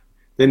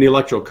 Then the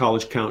Electoral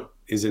College count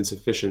is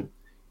insufficient. It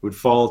would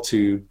fall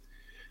to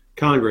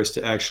Congress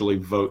to actually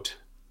vote,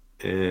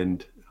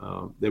 and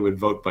they would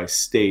vote by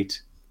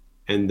state,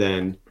 and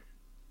then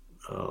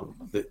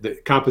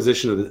the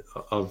composition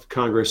of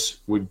Congress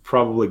would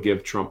probably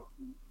give Trump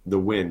the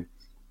win.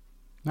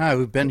 No,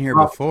 we've been here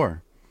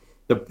before.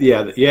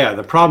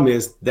 The problem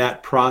is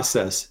that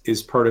process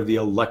is part of the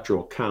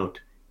electoral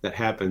count that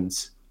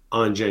happens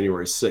on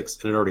January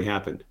 6th, and it already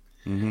happened.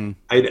 Mm-hmm.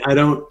 I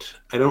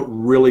don't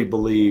really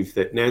believe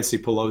that Nancy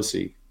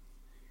Pelosi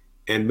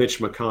and Mitch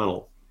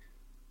McConnell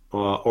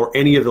or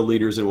any of the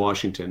leaders in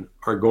Washington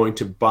are going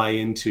to buy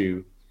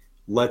into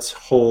let's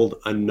hold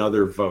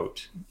another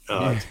vote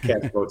to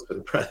cast votes for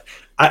the president.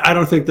 I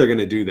don't think they're going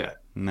to do that.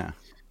 No.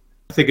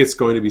 I think it's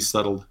going to be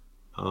settled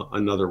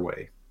another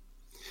way.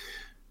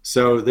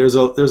 So there's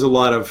a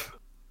lot of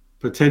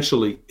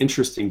potentially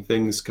interesting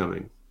things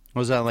coming.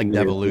 Was that like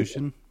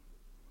devolution?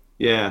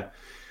 Yeah.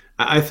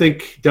 I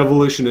think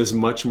devolution is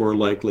much more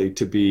likely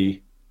to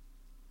be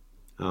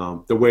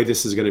the way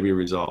this is going to be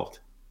resolved.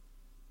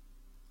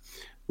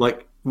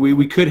 Like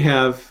we could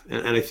have,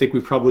 and I think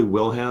we probably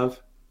will have,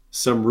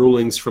 some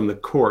rulings from the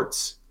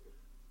courts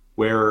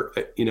where,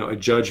 a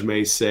judge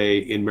may say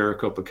in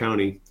Maricopa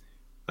County,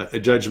 a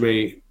judge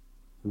may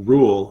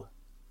rule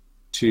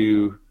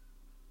to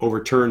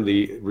overturn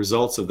the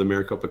results of the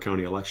Maricopa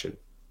County election.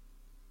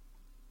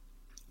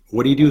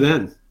 What do you do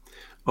then?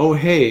 Oh,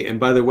 hey, and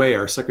by the way,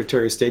 our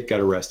Secretary of State got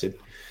arrested.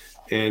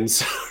 And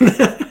so,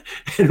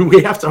 and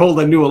we have to hold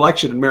a new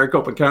election in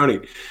Maricopa County.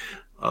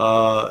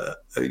 What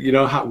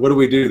do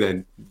we do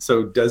then?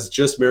 So does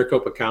just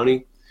Maricopa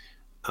County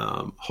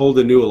hold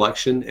a new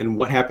election, and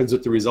what happens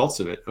with the results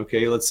of it?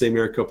 Okay, let's say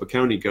Maricopa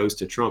County goes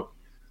to Trump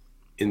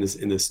in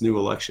this new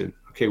election.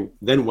 Okay,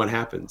 then what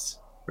happens?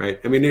 Right?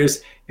 I mean,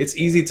 it's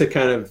easy to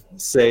kind of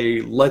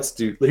say,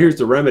 here's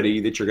the remedy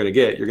that you're going to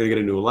get. You're going to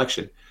get a new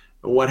election.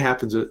 But what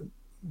happens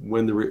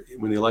when the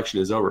election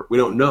is over? We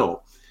don't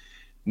know.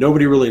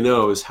 Nobody really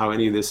knows how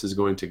any of this is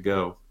going to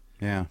go.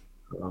 Yeah.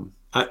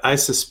 I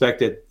suspect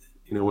that,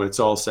 when it's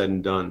all said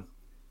and done,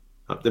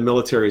 the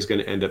military is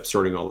going to end up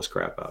sorting all this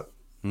crap out.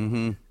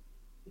 Mm-hmm.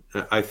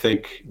 I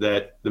think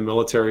that the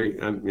military,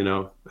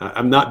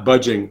 I'm not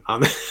budging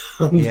on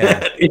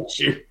that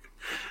issue.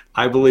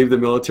 I believe the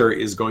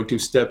military is going to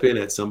step in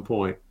at some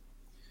point,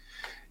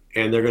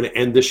 and they're going to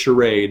end the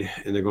charade,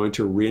 and they're going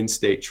to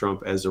reinstate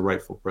Trump as the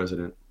rightful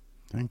president.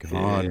 Thank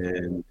God.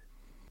 And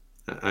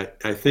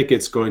I think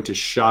it's going to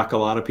shock a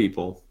lot of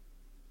people.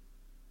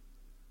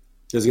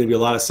 There's going to be a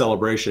lot of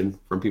celebration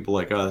from people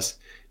like us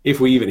if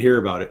we even hear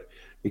about it,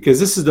 because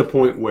this is the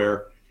point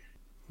where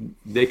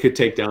they could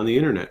take down the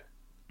internet.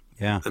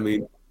 Yeah. I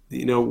mean,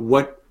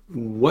 what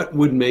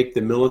would make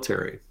the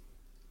military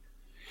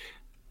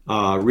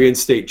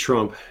reinstate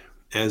Trump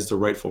as the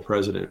rightful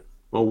president?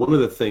 Well, one of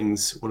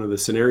the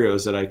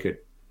scenarios that I could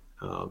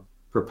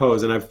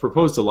propose, and I've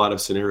proposed a lot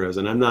of scenarios,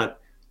 and I'm not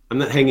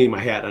hanging my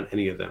hat on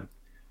any of them.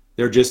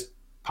 They're just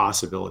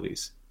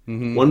possibilities.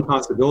 Mm-hmm. One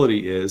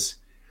possibility is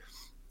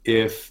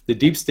if the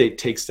deep state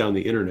takes down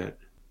the internet,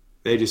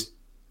 they just,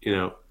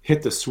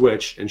 hit the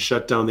switch and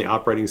shut down the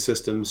operating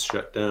systems,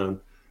 shut down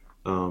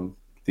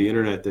the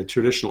internet, the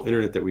traditional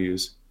internet that we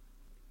use.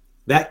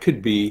 That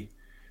could be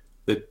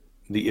the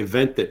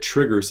event that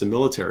triggers the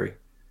military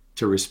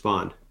to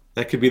respond.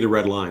 That could be the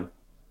red line.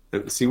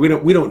 See, we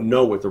don't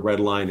know what the red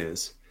line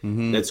is.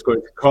 Mm-hmm. That's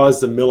going to cause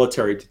the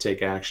military to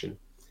take action.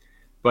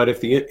 But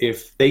if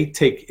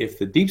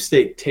the deep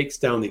state takes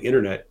down the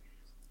internet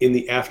in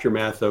the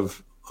aftermath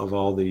of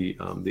all the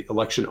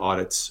election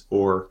audits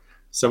or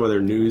some of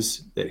their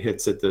news that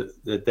hits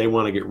that they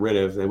want to get rid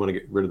of, they want to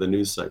get rid of the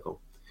news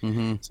cycle.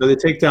 Mm-hmm. So they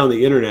take down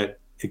the internet.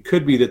 It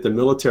could be that the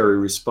military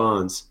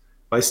responds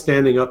by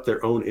standing up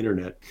their own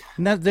internet.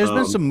 And there's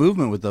been some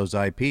movement with those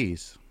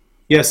IPs.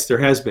 Yes, there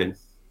has been.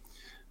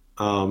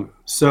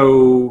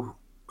 So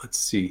let's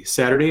see,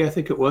 Saturday, I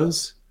think it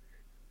was,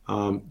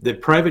 the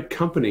private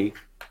company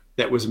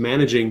that was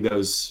managing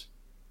those,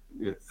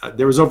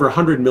 there was over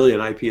 100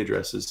 million IP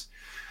addresses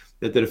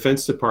that the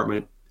Defense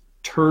Department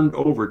turned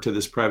over to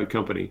this private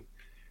company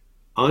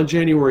on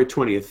January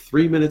 20th,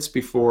 3 minutes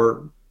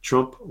before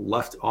Trump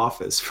left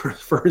office for his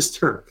first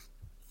term.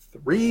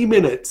 3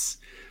 minutes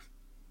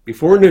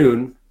before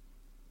noon,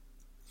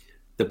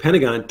 the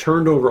Pentagon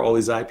turned over all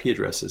these IP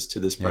addresses to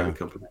this private Yeah.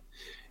 company.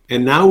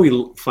 And now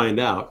we find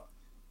out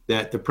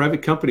that the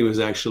private company was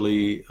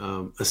actually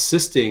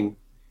assisting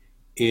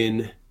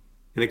in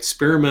an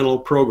experimental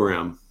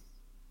program,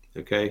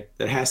 okay,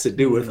 that has to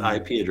do with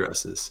IP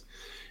addresses.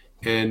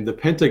 And the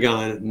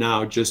Pentagon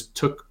now just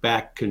took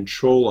back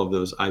control of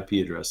those IP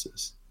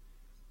addresses.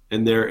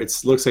 And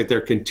it looks like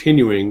they're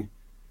continuing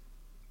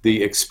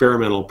the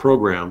experimental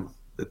program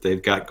that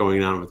they've got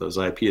going on with those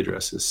IP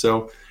addresses.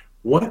 So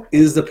what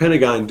is the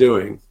Pentagon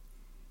doing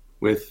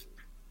with,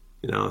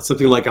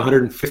 something like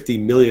 150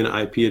 million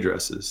IP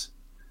addresses?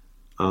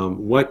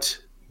 What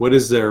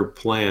is their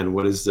plan?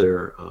 What is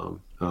their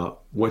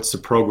what's the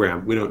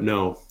program? We don't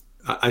know.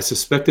 I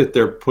suspect that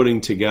they're putting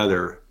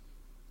together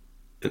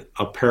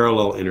a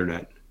parallel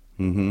internet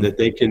that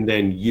they can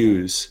then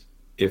use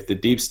if the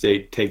deep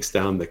state takes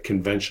down the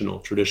conventional,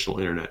 traditional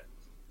internet.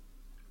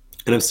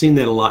 And I've seen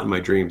that a lot in my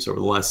dreams over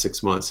the last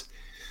 6 months.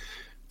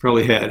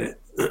 Probably had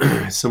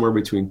somewhere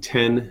between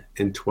 10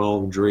 and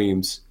 12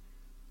 dreams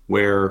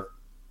where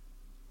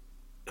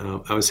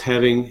I was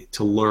having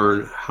to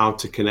learn how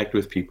to connect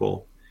with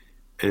people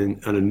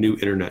and on a new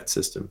internet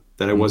system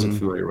that I wasn't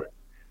familiar with.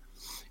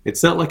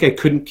 It's not like I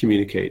couldn't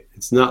communicate.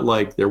 It's not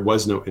like there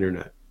was no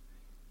internet.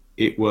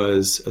 It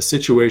was a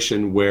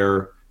situation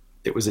where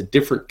it was a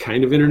different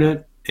kind of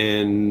internet,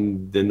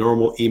 and the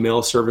normal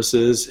email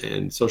services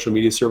and social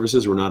media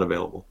services were not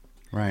available.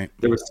 Right.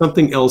 There was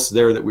something else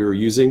there that we were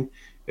using.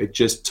 It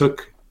just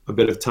took a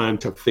bit of time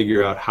to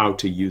figure out how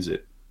to use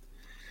it.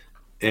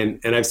 And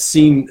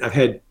I've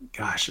had,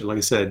 gosh, like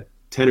I said,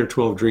 10 or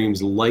 12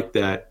 dreams like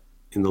that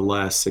in the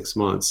last 6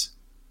 months.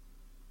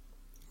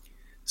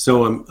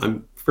 So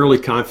I'm fairly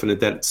confident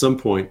that at some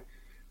point,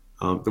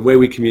 the way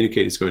we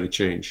communicate is going to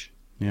change.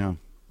 Yeah.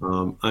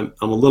 I'm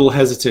a little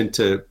hesitant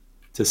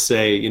to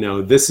say,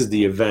 this is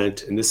the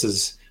event and this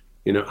is,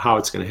 how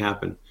it's going to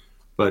happen.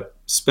 But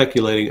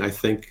speculating, I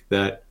think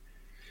that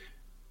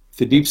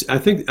I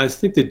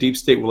think the deep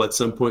state will at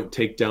some point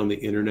take down the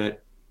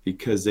internet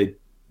because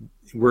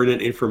we're in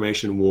an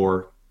information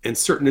war, and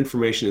certain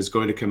information is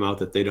going to come out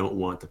that they don't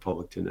want the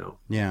public to know.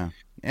 Yeah.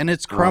 And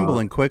it's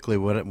crumbling quickly.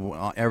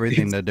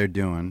 Everything that they're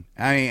doing.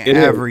 I mean, It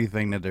is.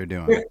 everything that they're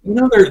doing.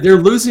 They're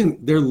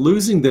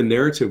losing the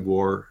narrative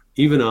war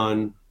even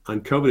on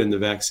COVID and the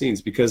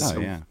vaccines because of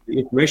the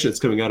information that's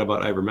coming out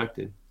about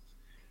ivermectin.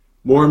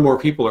 More and more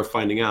people are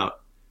finding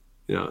out,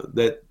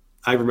 that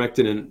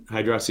ivermectin and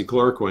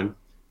hydroxychloroquine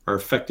are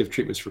effective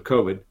treatments for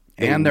COVID.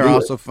 And they're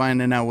also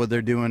finding out what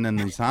they're doing in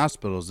these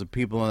hospitals. The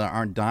people that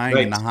aren't dying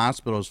in the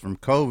hospitals from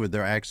COVID,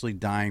 they're actually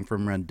dying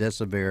from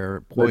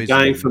remdesivir poisoning. They're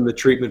dying from the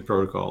treatment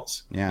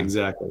protocols. Yeah.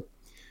 Exactly.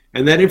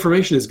 And that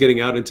information is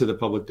getting out into the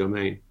public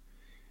domain.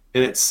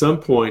 And at some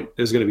point,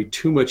 there's going to be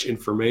too much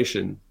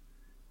information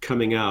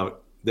coming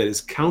out that is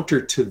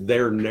counter to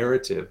their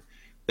narrative.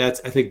 I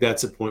think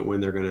that's a point when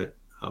they're going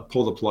to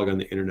pull the plug on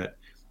the internet.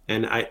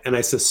 And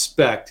I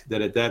suspect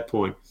that at that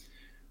point,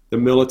 the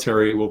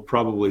military will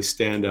probably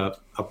stand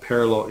up a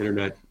parallel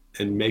internet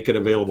and make it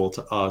available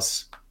to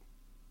us.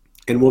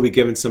 And we'll be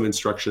given some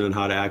instruction on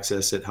how to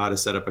access it, how to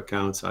set up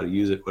accounts, how to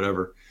use it,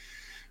 whatever.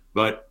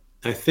 But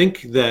I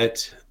think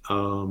that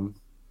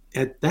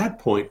at that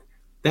point,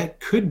 that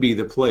could be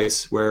the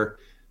place where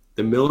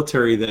the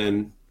military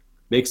then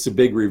makes a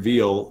big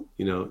reveal.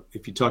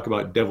 If you talk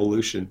about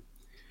devolution,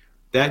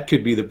 that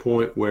could be the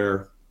point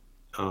where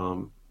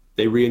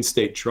they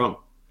reinstate Trump.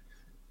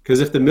 Because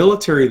if the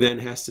military then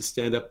has to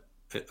stand up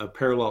a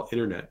parallel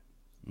internet,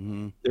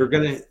 they're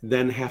going to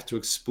then have to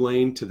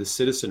explain to the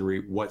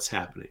citizenry what's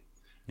happening.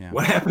 Yeah.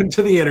 What happened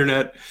to the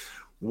internet?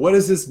 What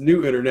is this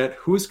new internet?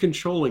 Who's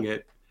controlling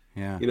it?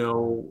 Yeah.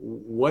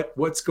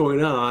 What's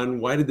going on?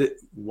 Why did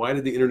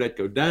the internet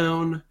go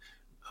down?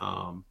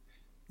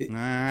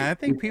 I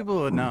think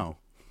people would know.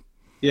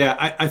 Yeah,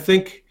 I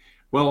think.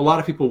 Well, a lot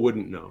of people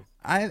wouldn't know.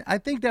 I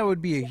think that would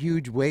be a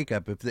huge wake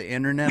up if the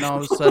internet all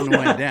of a sudden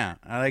went down.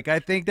 I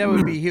think that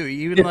would be huge.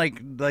 Even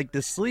like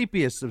the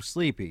sleepiest of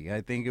sleepy,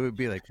 I think it would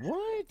be like,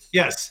 what?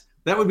 Yes,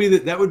 that would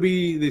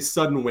be the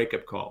sudden wake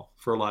up call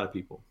for a lot of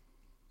people.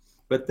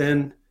 But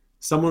then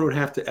someone would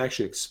have to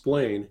actually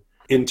explain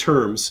in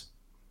terms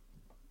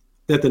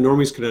that the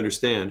normies could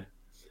understand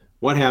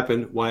what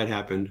happened, why it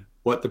happened,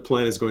 what the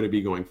plan is going to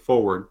be going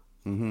forward,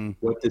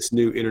 what this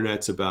new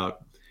internet's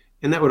about.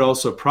 And that would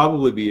also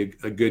probably be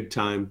a good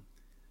time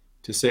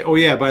to say, oh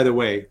yeah, by the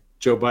way,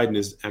 Joe Biden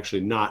is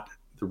actually not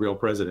the real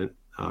president.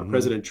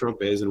 President Trump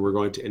is, and we're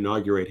going to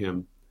inaugurate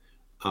him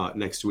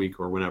next week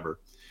or whenever.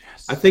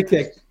 Yes. I think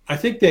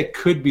that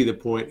could be the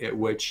point at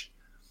which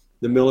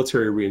the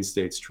military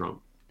reinstates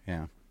Trump.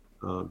 Yeah.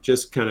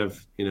 Just kind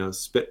of,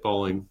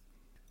 spitballing.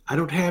 I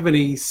don't have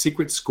any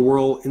secret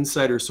squirrel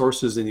insider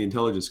sources in the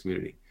intelligence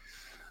community.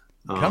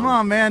 Come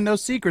on, man. No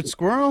secret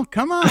squirrel.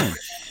 Come on.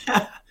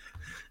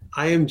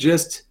 I'm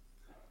just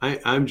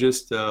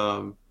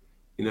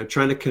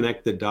trying to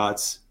connect the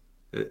dots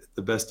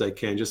the best I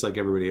can, just like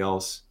everybody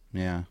else.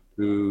 Yeah.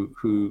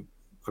 Who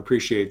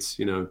appreciates,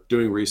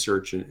 doing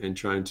research and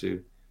trying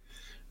to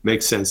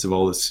make sense of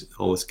all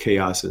this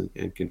chaos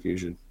and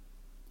confusion.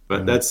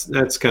 But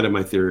that's kind of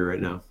my theory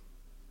right now.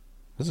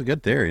 That's a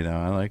good theory, though.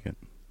 I like it.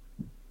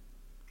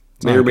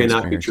 It's May not or a may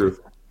not be conspiracy.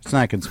 true. It's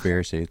not a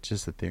conspiracy. It's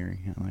just a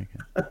theory. I like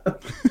it.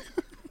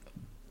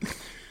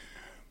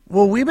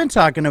 Well, we've been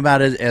talking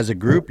about it as a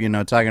group,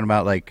 talking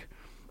about like,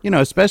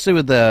 especially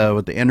with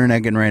the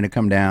internet getting ready to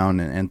come down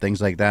and things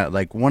like that.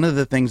 Like one of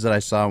the things that I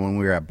saw when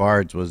we were at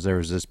Bard's was there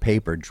was this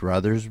paper,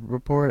 Druthers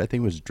Report. I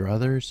think it was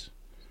Druthers.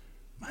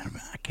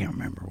 I can't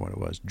remember what it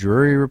was.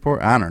 Drury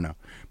Report? I don't know.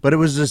 But it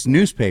was this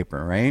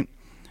newspaper, right?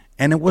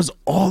 And it was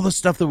all the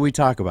stuff that we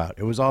talk about.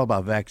 It was all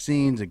about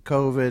vaccines and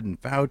COVID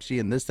and Fauci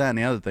and this, that, and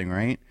the other thing,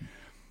 right?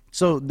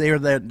 So they're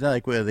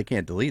like, well, they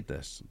can't delete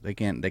this. They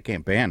can't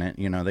ban it.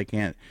 They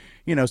can't,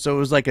 so it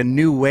was like a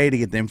new way to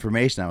get the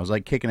information. I was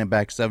like kicking it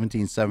back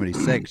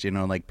 1776,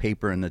 like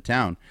paper in the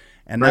town.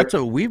 And that's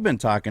what we've been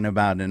talking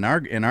about in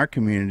our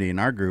community, in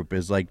our group,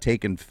 is like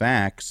taking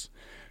facts,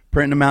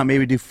 printing them out,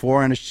 maybe do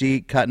 4 on a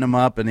sheet, cutting them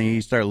up, and then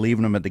you start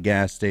leaving them at the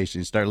gas station.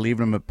 You start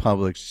leaving them at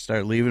Publix. You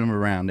start leaving them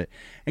around it.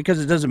 And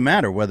because it doesn't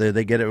matter whether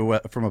they get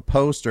it from a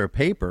post or a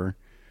paper,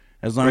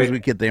 as long as we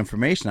get the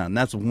information out. And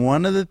that's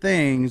one of the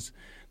things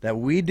that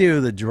we do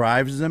that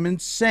drives them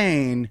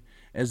insane,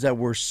 is that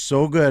we're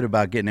so good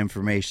about getting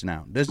information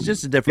out. That's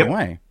just a different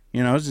way.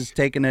 It's just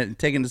taking it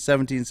to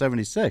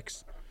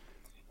 1776.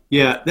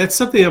 Yeah, that's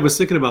something I was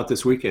thinking about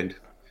this weekend.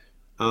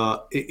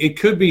 It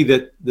could be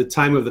that the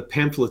time of the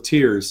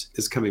pamphleteers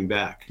is coming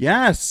back.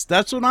 Yes,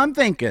 that's what I'm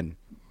thinking.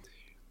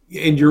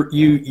 And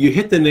you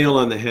hit the nail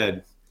on the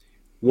head.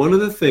 One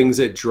of the things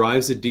that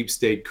drives the deep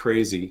state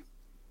crazy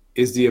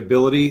is the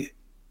ability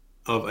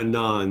of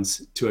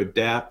Anons to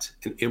adapt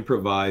and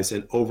improvise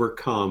and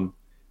overcome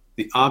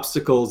the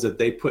obstacles that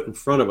they put in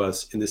front of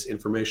us in this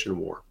information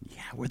war.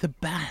 Yeah, we're the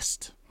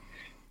best.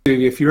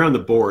 If you're on the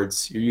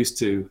boards, you're used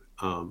to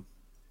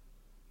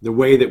the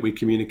way that we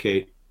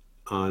communicate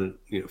on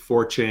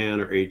 4chan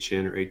or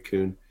 8chan or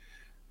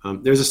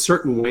 8kun. There's a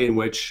certain way in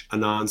which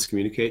Anons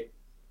communicate,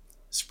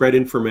 spread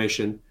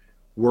information,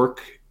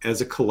 work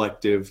as a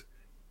collective,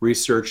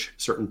 research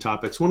certain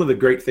topics. One of the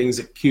great things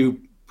that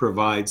Q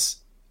provides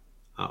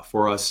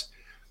for us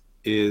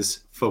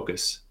is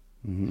focus.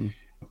 Mm-hmm.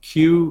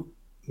 Q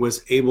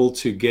was able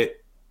to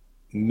get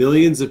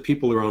millions of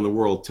people around the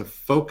world to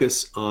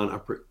focus on a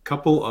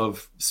couple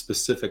of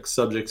specific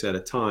subjects at a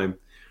time,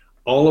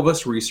 all of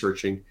us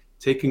researching,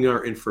 taking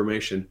our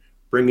information,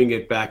 bringing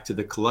it back to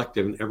the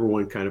collective, and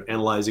everyone kind of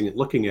analyzing it,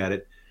 looking at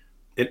it,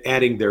 and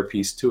adding their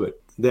piece to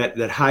it.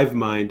 That hive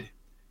mind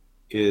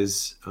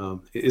is a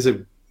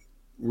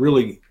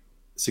really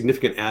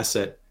significant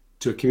asset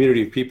to a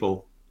community of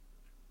people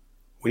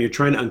when you're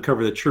trying to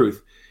uncover the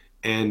truth.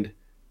 And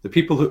the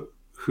people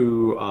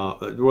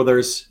who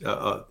there's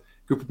a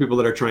group of people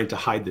that are trying to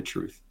hide the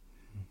truth.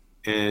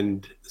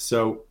 And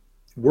so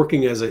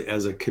working as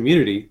a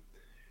community,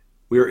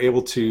 we were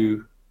able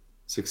to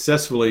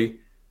successfully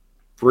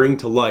bring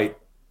to light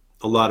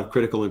a lot of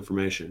critical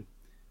information.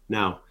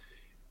 Now,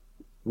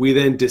 we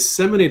then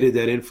disseminated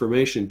that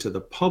information to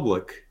the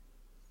public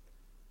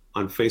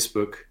on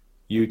Facebook,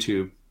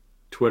 YouTube,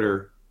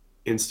 Twitter,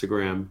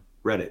 Instagram,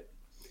 Reddit.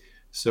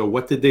 So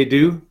what did they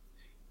do?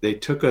 They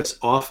took us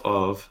off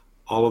of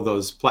all of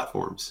those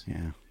platforms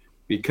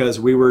because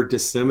we were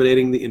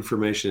disseminating the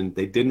information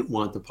they didn't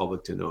want the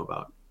public to know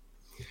about.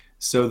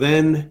 So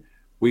then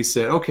we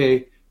said,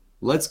 okay,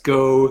 let's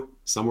go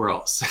somewhere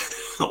else.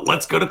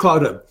 Let's go to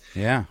CloutHub.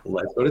 Yeah.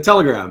 Let's go to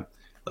Telegram.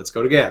 Let's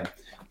go to Gab.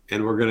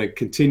 And we're going to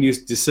continue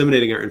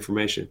disseminating our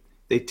information.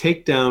 They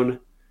take down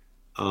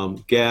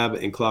Gab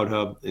and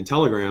CloutHub and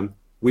Telegram.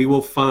 We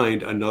will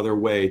find another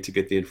way to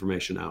get the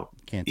information out.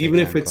 Even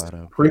if it's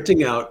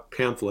printing out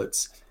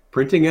pamphlets,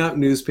 printing out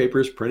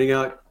newspapers, printing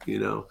out,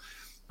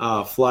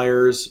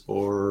 flyers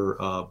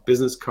or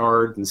business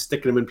cards and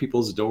sticking them in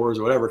people's doors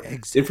or whatever.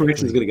 Exactly.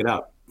 Information is going to get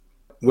out.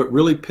 What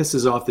really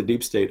pisses off the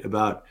deep state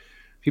about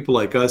people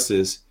like us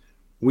is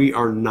we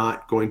are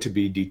not going to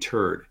be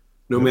deterred.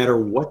 No matter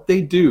what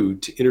they do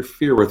to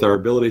interfere with our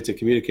ability to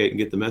communicate and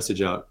get the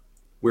message out,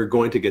 we're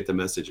going to get the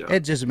message out.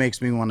 It just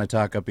makes me want to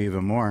talk up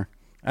even more.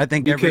 I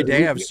think every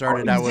day I've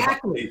started out with...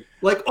 Exactly.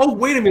 Like, oh,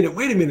 wait a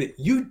minute.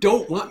 You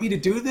don't want me to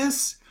do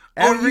this?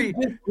 You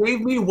just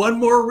gave me one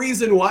more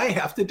reason why I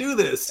have to do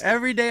this.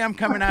 Every day I'm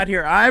coming out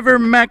here,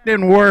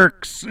 ivermectin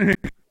works.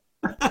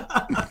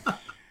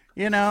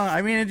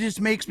 It just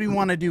makes me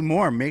want to do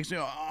more. Makes me,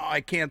 I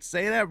can't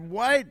say that.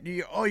 What?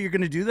 You're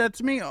going to do that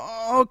to me?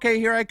 Oh, okay,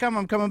 here I come.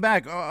 I'm coming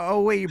back.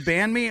 Oh, wait, you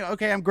banned me?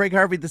 Okay, I'm Greg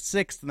Harvey the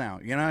Sixth now.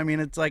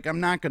 It's like I'm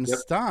not going to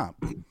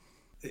stop.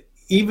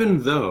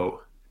 Even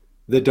though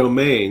the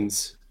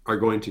domains are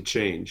going to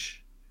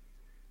change,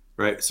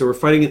 right? So we're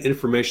fighting an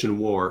information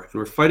war, and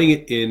we're fighting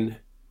it in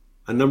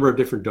a number of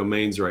different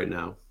domains right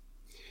now.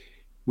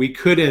 We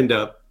could end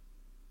up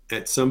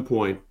at some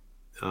point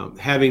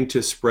having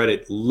to spread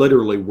it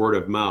literally word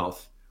of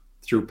mouth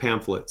through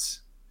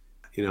pamphlets,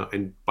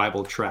 and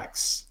Bible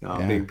tracts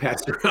being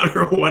passed around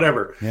or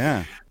whatever.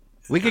 Yeah,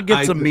 we could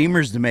get some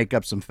memers to make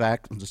up some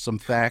fact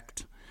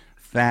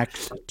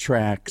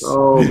tracks.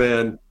 Oh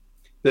man,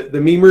 the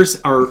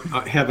memers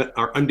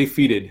are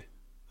undefeated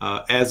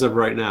as of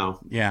right now.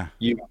 Yeah.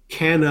 You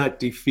cannot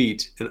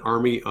defeat an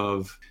army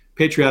of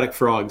patriotic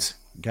frogs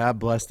God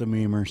bless the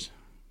memers.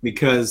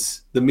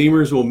 because the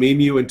memers will meme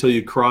you until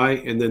you cry,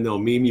 and then they'll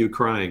meme you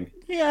crying.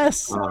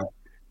 Yes.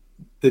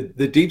 The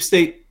deep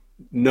state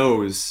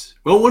knows.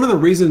 Well, one of the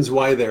reasons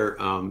why they're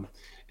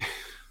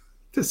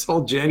this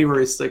whole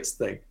January 6th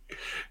thing,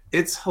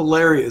 it's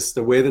hilarious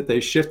the way that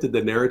they shifted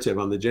the narrative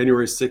on the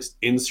January 6th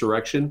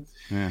insurrection.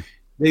 Yeah.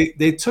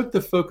 They took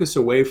the focus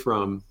away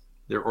from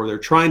they're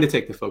trying to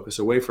take the focus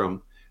away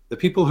from the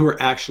people who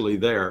are actually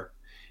there.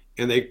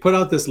 And they put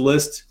out this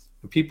list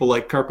of people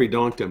like Carpe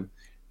Donktum.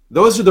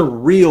 Those are the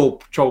real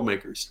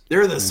troublemakers.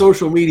 They're the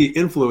social media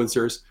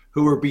influencers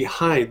who are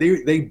behind.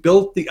 They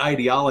built the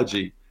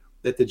ideology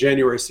that the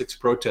January 6th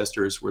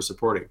protesters were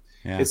supporting.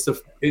 Yeah.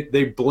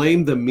 They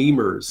blame the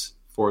memers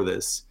for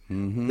this.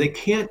 Mm-hmm. They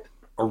can't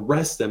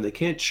arrest them. They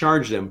can't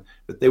charge them,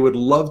 but they would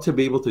love to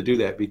be able to do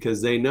that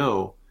because they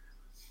know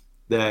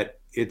that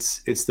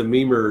it's the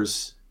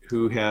memers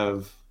who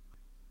have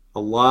a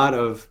lot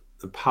of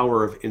the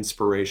power of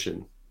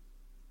inspiration.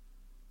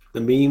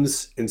 The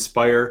memes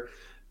inspire,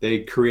 they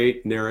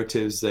create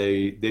narratives,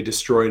 they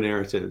destroy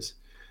narratives.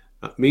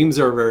 Memes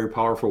are a very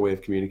powerful way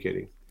of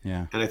communicating.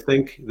 Yeah. And I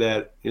think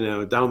that,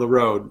 down the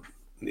road,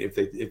 if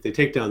they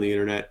take down the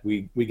internet,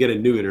 we get a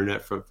new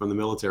internet from the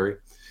military.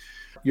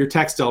 Your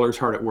tax dollars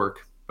hard at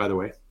work, by the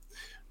way,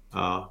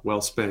 well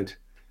spent.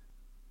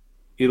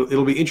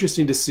 It'll be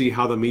interesting to see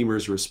how the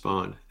memers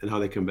respond and how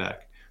they come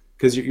back,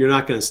 because you're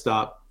not going to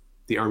stop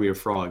the army of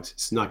frogs.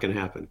 It's not going to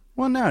happen.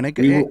 Well, no,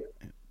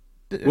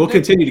 We'll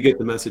continue to get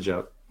the message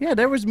out. Yeah,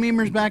 there was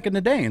memers back in the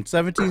day in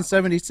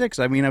 1776.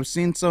 I mean, I've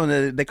seen some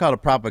of they called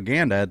it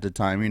propaganda at the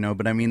time,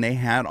 but I mean, they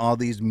had all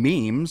these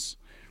memes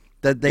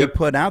that they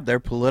put out there,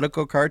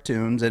 political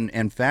cartoons and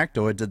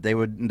factoids that they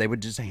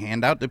would just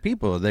hand out to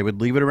people. They would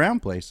leave it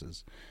around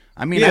places.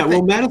 I mean,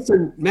 well,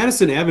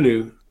 Madison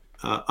Avenue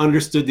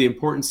understood the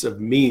importance of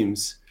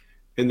memes,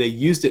 and they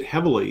used it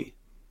heavily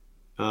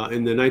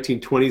in the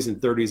 1920s and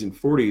 30s and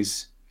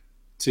 40s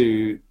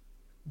to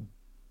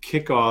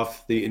kick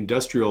off the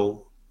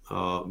industrial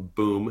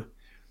boom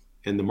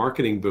and the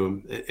marketing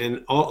boom.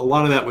 And a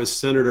lot of that was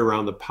centered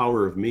around the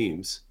power of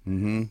memes.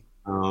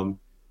 Mm-hmm.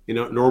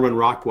 Norman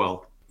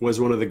Rockwell was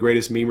one of the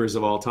greatest memers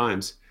of all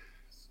times.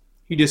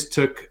 He just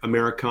took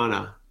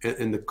Americana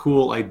and the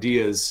cool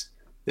ideas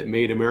that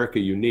made America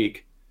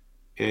unique,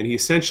 and he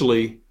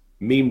essentially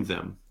memed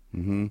them.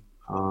 Mm-hmm.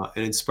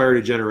 And inspired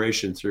a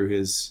generation through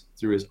his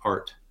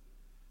art.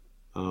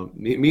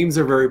 Memes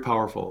are very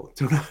powerful.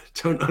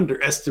 Don't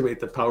underestimate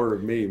the power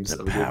of memes.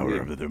 The power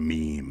of the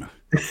meme.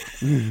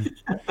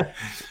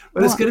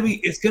 But it's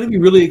gonna be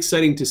really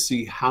exciting to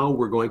see how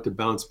we're going to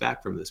bounce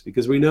back from this,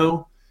 because we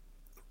know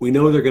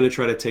they're going to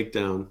try to take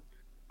down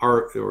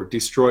or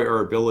destroy our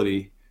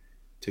ability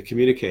to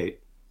communicate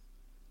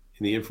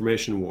in the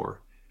information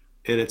war,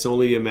 and it's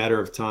only a matter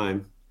of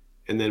time.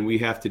 And then we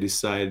have to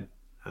decide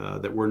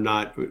that we're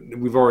not.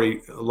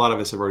 A lot of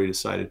us have already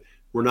decided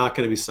we're not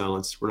going to be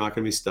silenced. We're not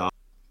going to be stopped.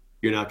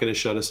 You're not going to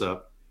shut us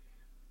up.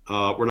 We're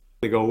not going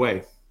to go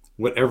away.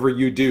 Whatever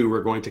you do,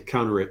 we're going to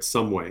counter it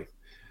some way.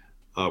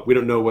 We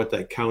don't know what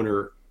that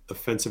counter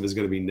offensive is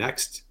going to be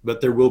next,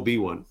 but there will be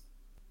one.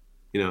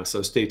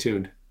 So stay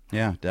tuned.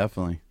 Yeah,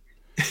 definitely.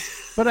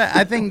 But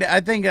I think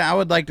I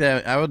would like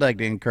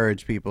to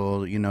encourage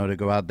people, to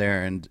go out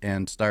there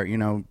and start,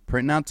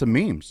 printing out some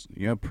memes.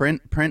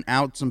 Print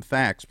out some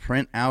facts.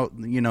 Print out,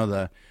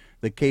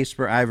 the case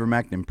for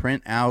ivermectin,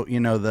 print out,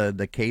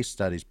 the case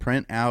studies,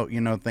 print out,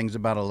 things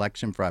about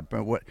election fraud.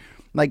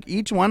 But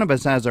each one of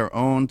us has our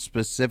own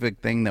specific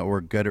thing that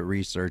we're good at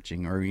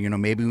researching, or,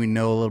 maybe we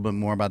know a little bit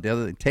more about the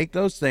other. Take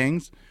those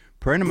things,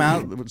 print them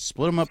out,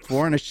 split them up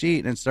 4 in a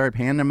sheet, and start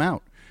handing them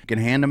out. You can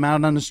hand them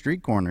out on the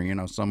street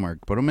corner, somewhere.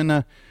 Put them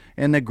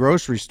in the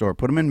grocery store.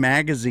 Put them in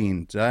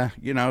magazines. Get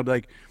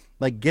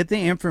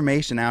the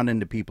information out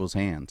into people's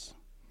hands.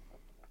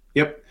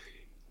 Yep.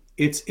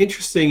 It's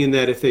interesting in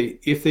that if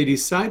they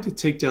decide to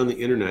take down the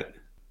internet,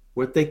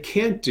 what they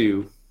can't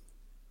do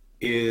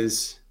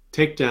is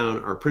take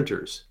down our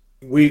printers.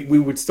 We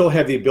would still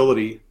have the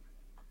ability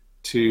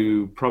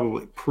to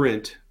probably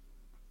print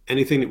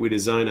anything that we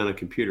design on a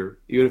computer,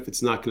 even if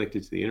it's not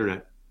connected to the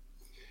internet.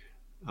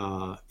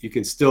 You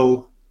can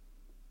still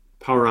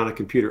power on a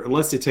computer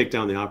unless they take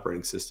down the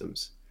operating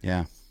systems.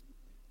 Yeah.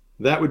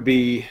 That would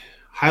be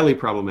highly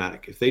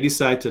problematic. If they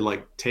decide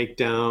to take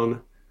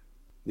down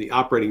the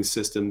operating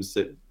systems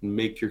that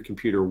make your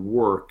computer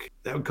work,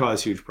 that would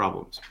cause huge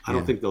problems. I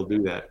don't think they'll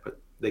do that, but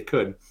they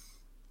could.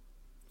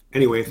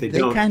 Anyway, if they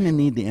don't, they kind of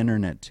need the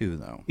internet too,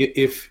 though.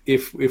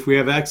 If we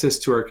have access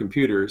to our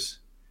computers,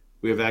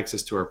 we have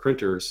access to our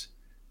printers,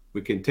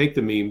 we can take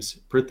the memes,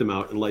 print them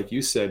out, and like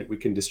you said, we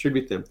can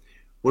distribute them.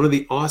 One of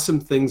the awesome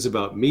things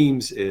about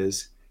memes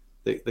is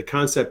the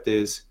concept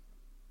is,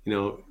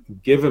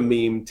 give a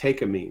meme,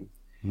 take a meme.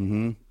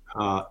 Mm-hmm.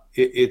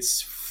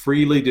 It's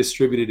freely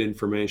distributed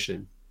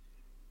information.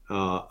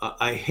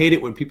 I hate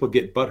it when people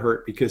get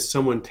butthurt because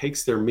someone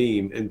takes their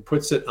meme and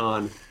puts it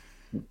on,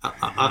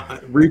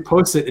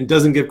 reposts it, and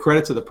doesn't give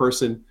credit to the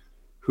person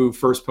who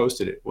first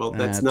posted it. Well,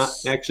 that's not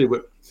That's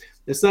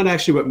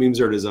actually what memes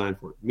are designed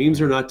for.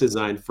 Memes are not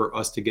designed for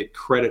us to get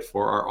credit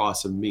for our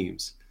awesome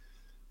memes.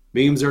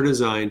 Memes are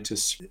designed to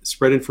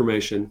spread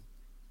information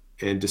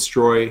and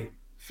destroy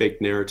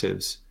fake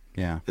narratives.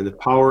 yeah. And the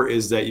power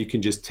is that you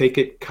can just take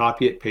it,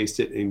 copy it, paste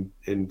it,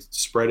 and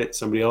spread it.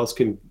 Somebody else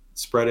can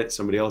spread it.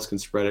 Somebody else can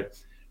spread it.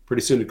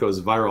 Pretty soon it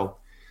goes viral.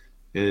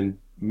 And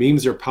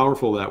memes are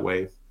powerful that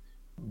way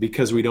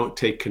because we don't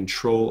take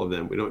control of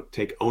them. We don't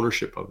take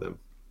ownership of them.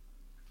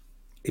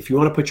 If you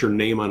want to put your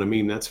name on a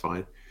meme, that's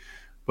fine.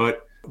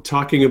 But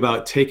talking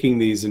about taking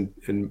these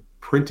and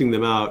printing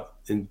them out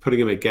and putting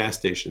them at gas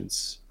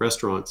stations,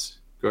 restaurants,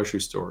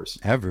 grocery stores,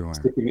 Everywhere.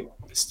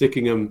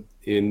 sticking them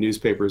in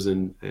newspapers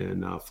and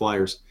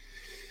flyers.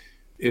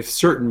 If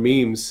certain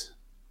memes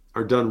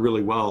are done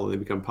really well and they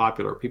become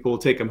popular, people will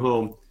take them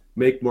home,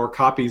 make more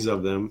copies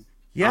of them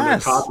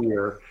Yes. on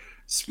their copier,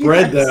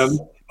 spread Yes.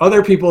 them.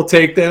 Other people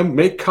take them,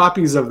 make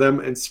copies of them,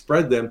 and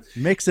spread them.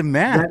 Mix and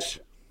match.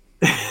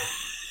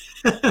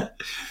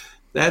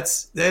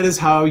 That's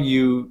how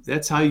you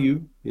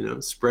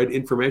spread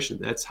information.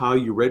 That's how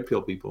you red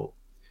pill people.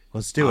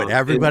 Let's do it.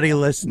 Everybody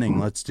listening,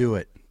 let's do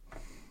it.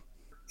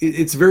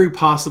 It's very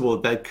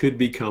possible that could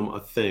become a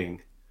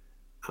thing.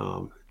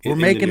 We're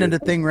making it a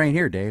thing right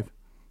here, Dave.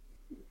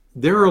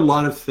 There are a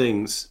lot of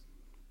things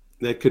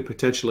that could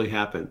potentially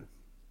happen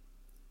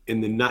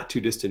in the not too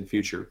distant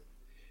future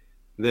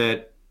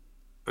that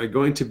are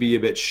going to be a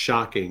bit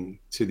shocking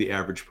to the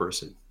average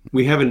person.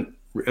 We haven't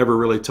ever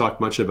really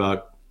talked much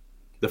about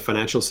the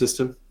financial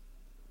system,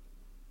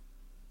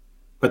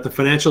 but the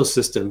financial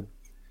system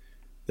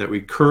that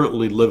we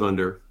currently live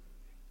under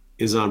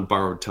is on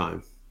borrowed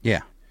time.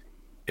 Yeah.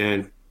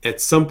 And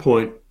at some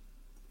point,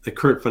 the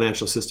current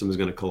financial system is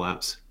going to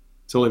collapse.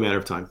 It's only a matter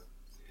of time.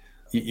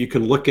 You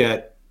can look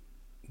at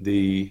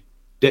the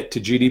debt to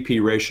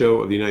GDP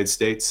ratio of the United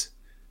States,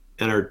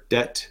 and our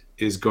debt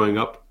is going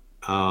up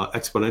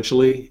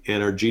exponentially,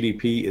 and our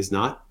GDP is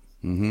not.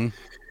 Mm-hmm.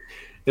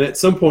 And at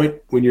some point,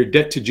 when your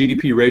debt to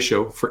GDP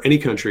ratio for any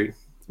country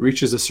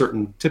reaches a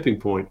certain tipping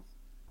point,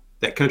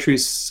 that country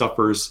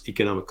suffers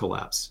economic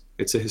collapse.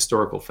 It's a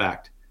historical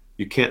fact.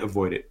 You can't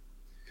avoid it.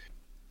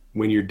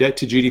 When your debt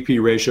to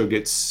GDP ratio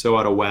gets so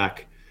out of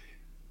whack,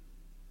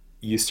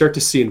 you start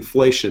to see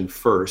inflation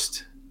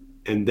first,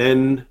 and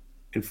then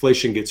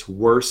inflation gets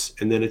worse,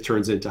 and then it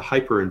turns into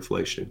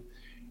hyperinflation.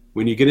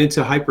 When you get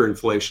into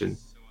hyperinflation,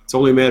 it's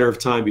only a matter of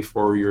time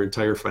before your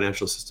entire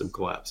financial system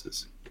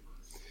collapses.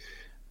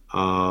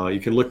 You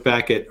can look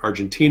back at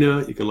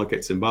Argentina, you can look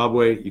at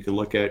Zimbabwe, you can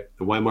look at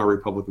the Weimar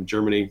Republic of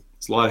Germany.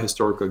 There's a lot of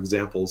historical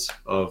examples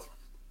of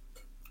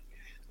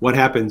what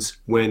happens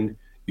when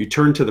you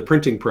turn to the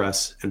printing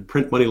press and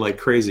print money like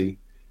crazy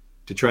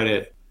to try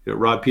to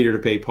rob Peter to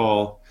pay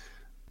Paul.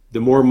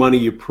 The more money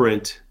you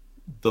print,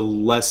 the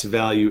less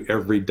value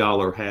every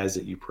dollar has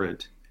that you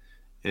print.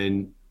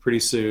 And pretty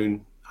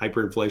soon,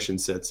 hyperinflation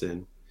sets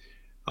in.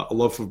 A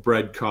loaf of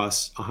bread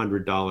costs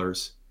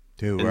 $100.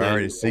 Dude, we're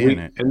already seeing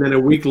it. And then a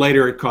week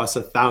later, it costs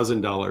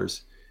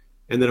 $1,000.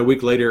 And then a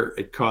week later,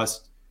 it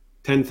costs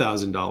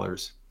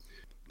 $10,000.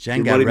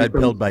 Jen got red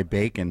pilled by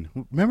bacon.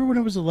 Remember when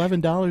it was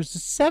 $11? It's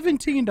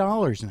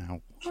 $17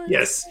 now. What?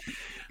 Yes.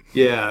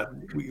 Yeah.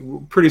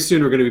 Pretty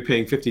soon, we're going to be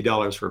paying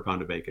 $50 for a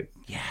pound of bacon.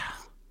 Yeah.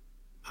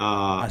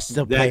 I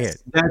still pay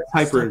it. That's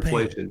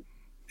hyperinflation.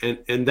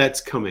 And that's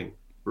coming.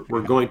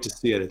 We're going to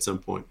see it at some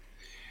point.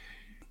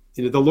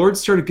 The Lord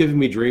started giving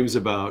me dreams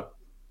about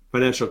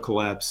financial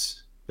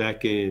collapse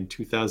back in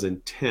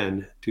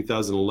 2010,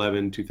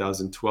 2011,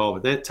 2012.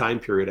 At that time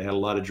period, I had a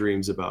lot of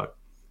dreams about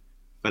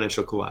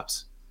financial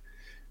collapse.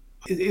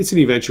 It's an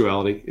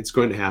eventuality. It's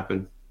going to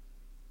happen.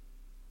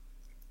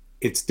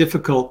 It's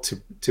difficult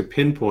to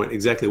pinpoint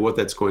exactly what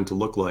that's going to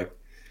look like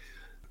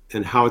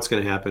and how it's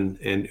going to happen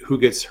and who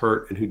gets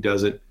hurt and who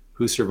doesn't,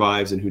 who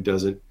survives and who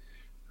doesn't,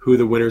 who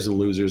the winners and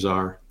losers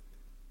are.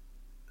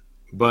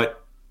 But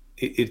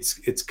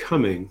it's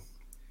coming.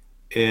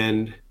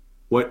 And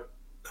what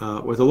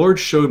the Lord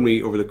showed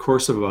me over the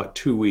course of about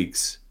 2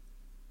 weeks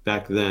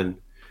back then,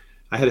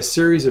 I had a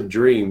series of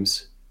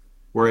dreams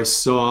where I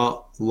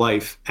saw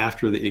life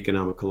after the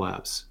economic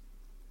collapse.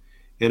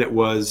 And it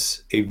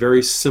was a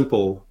very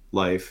simple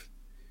life,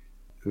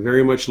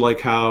 very much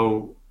like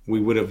how we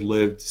would have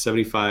lived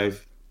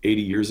 75,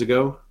 80 years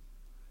ago.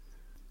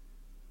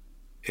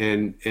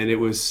 And it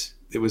was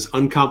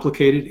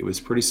uncomplicated. It was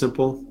pretty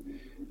simple.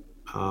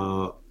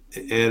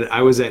 And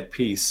I was at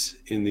peace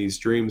in these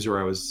dreams where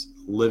I was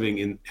living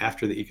in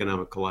after the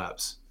economic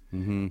collapse.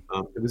 Mm-hmm.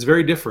 It was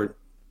very different,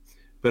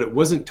 but it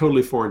wasn't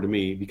totally foreign to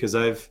me because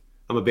I'm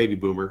a baby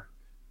boomer.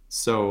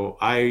 So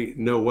I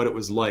know what it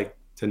was like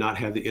to not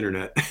have the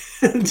internet.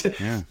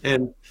 Yeah.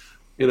 And,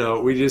 it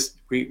was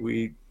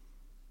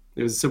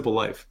a simple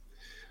life.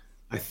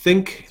 I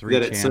think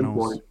that at some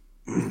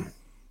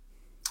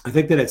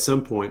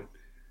point,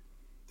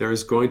 there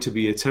is going to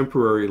be a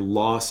temporary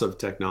loss of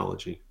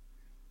technology.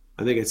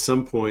 I think at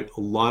some point,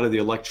 a lot of the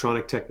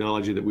electronic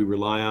technology that we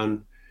rely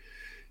on,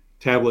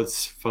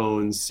 tablets,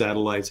 phones,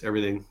 satellites,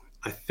 everything,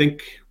 I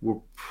think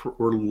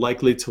we're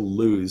likely to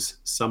lose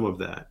some of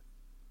that.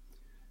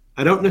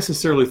 I don't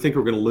necessarily think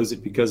we're going to lose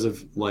it because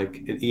of like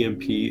an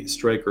EMP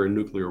strike or a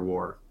nuclear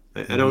war.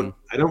 I don't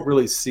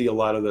really see a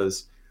lot of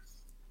those,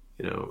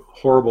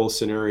 horrible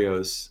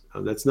scenarios.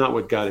 That's not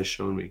what God has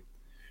shown me,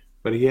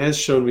 but He has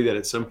shown me that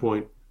at some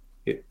point,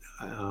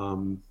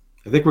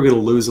 I think we're going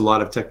to lose a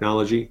lot of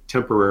technology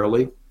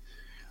temporarily,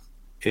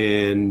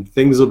 and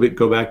things will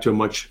go back to a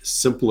much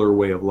simpler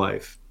way of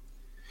life.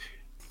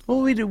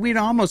 Well, we'd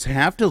almost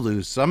have to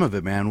lose some of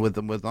it, man, with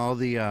all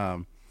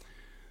the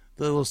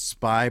little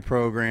spy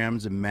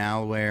programs and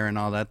malware and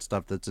all that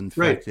stuff that's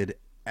infected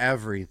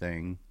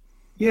everything.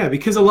 Yeah,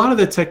 because a lot of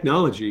the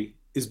technology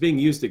is being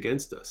used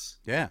against us.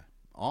 Yeah,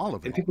 all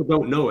of it. And people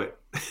don't know it.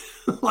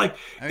 Like,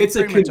 I mean, it's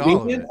a pretty much all of it.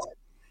 convenience.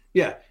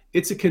 Yeah,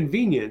 it's a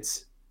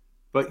convenience.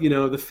 But,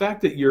 the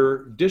fact that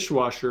your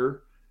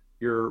dishwasher,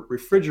 your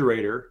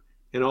refrigerator,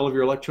 and all of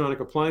your electronic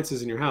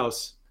appliances in your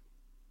house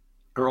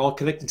are all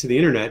connected to the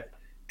internet,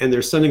 and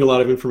they're sending a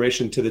lot of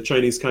information to the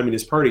Chinese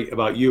Communist Party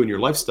about you and your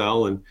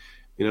lifestyle and,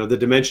 the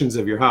dimensions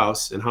of your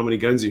house and how many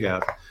guns you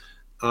have.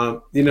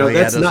 Oh,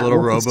 That's those not little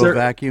robo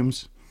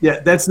vacuums. Yeah,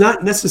 that's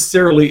not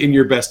necessarily in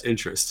your best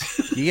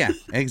interest. Yeah,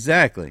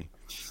 exactly.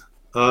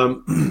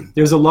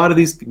 There's a lot of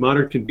these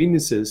modern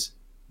conveniences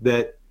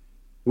that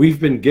we've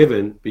been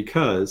given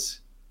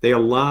because they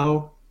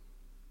allow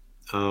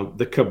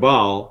the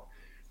cabal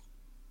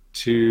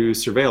to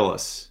surveil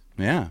us.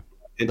 Yeah.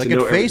 And Look to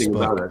know at everything Facebook.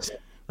 about us.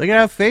 Look at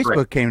how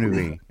Facebook came to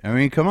be. I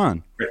mean, come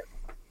on.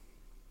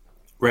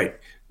 Right.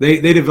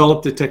 They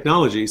developed the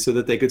technology so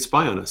that they could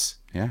spy on us.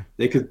 Yeah.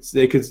 They could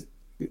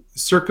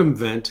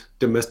circumvent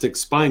domestic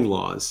spying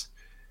laws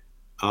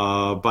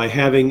by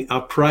having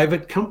a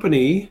private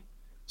company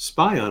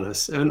spy on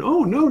us. And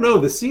no,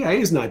 the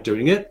CIA is not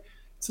doing it.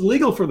 It's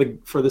illegal for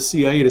the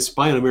CIA to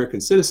spy on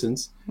American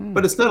citizens,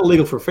 but it's not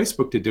illegal for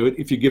Facebook to do it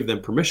if you give them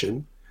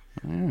permission.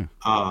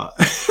 Yeah.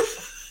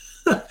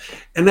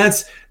 And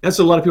that's what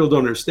a lot of people don't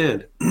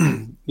understand.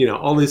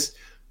 All this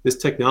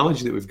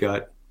technology that we've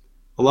got,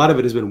 a lot of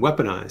it has been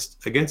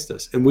weaponized against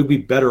us, and we'd be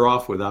better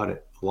off without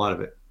it. A lot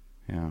of it.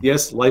 Yeah.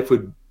 Yes, life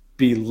would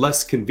be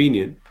less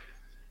convenient,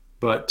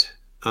 but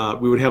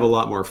we would have a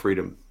lot more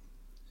freedom.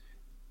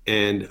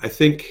 And I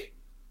think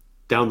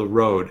down the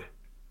road,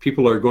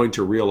 people are going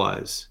to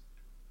realize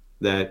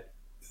that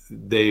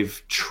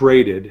they've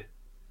traded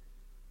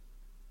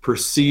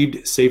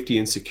perceived safety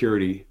and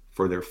security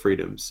for their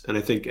freedoms. And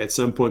I think at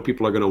some point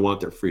people are going to want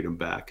their freedom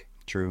back.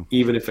 True.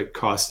 Even if it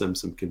costs them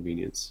some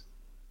convenience.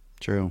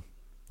 True.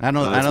 I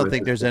don't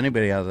think there's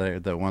anybody out there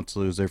that wants to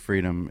lose their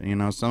freedom.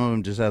 Some of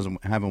them just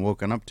haven't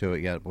woken up to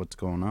it yet. What's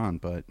going on?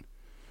 But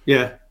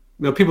yeah,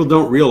 people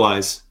don't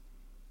realize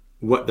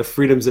what the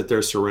freedoms that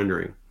they're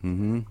surrendering,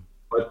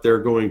 but they're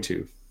going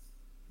to.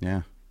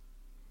 Yeah.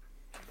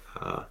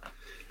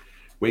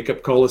 Wake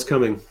up call is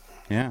coming.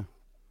 Yeah,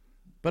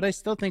 but I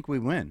still think we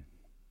win.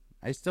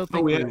 I still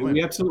think we win.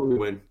 We absolutely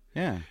win.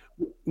 Yeah,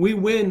 we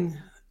win.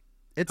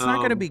 It's not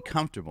going to be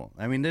comfortable.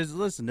 I mean, it's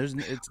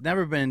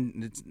never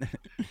been.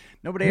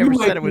 Nobody ever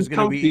said it was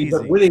going to be easy.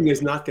 But winning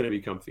is not going to be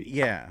comfy.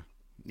 Yeah.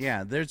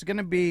 There's going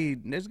to be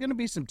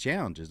some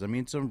challenges. I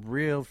mean, some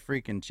real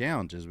freaking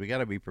challenges. We got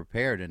to be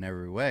prepared in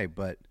every way.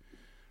 But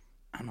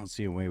I don't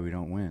see a way we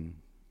don't win.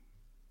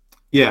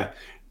 Yeah,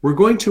 we're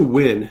going to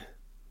win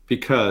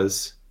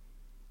because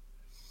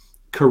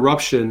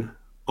corruption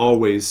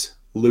always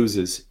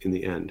loses in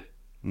the end.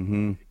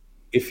 Mm-hmm.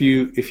 If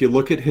you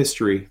look at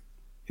history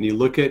and you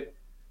look at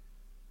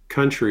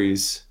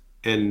countries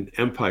and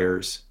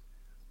empires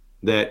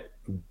that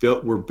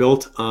were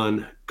built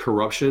on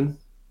corruption,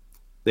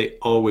 they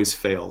always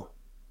fail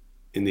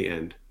in the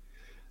end.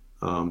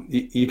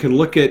 You can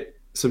look at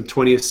some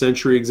 20th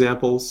century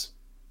examples: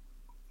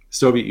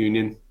 Soviet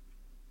Union,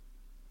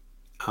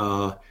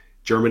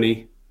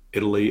 Germany,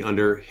 Italy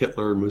under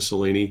Hitler,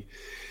 Mussolini,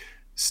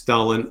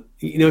 Stalin.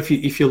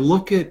 If you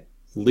look at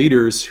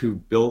leaders who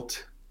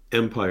built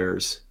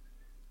empires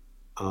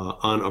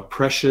on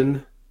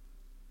oppression,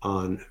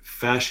 on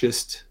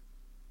fascist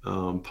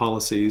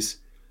policies,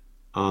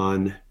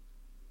 on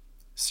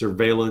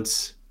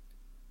surveillance,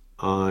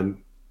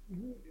 on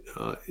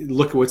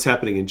look at what's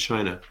happening in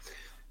China.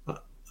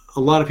 A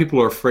lot of people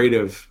are afraid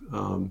of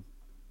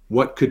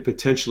what could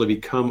potentially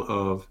become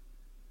of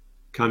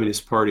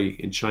Communist Party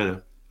in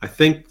China. I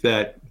think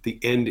that the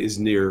end is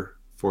near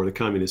for the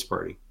Communist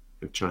Party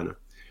of China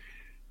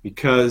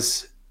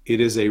because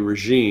it is a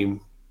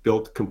regime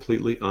built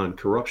completely on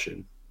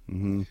corruption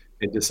and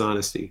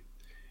dishonesty.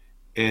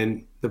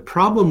 And the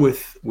problem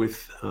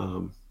with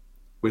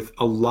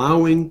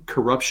allowing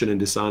corruption and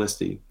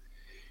dishonesty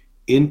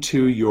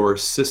into your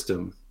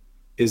system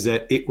is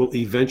that it will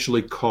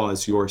eventually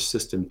cause your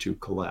system to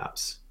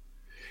collapse.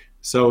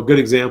 So a good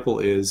example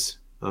is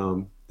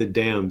the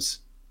dams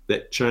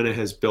that China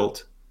has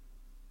built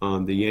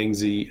on the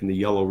Yangtze and the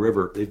Yellow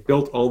River. They've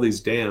built all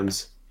these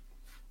dams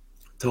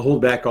to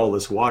hold back all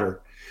this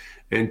water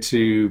and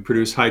to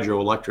produce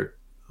hydroelectric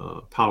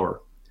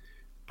power.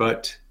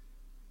 But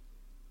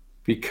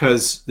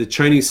because the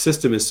Chinese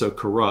system is so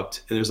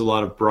corrupt and there's a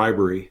lot of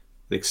bribery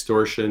and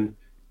extortion,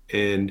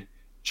 and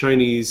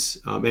Chinese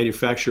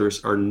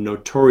manufacturers are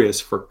notorious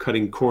for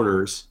cutting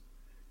corners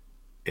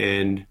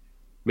and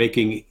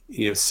making,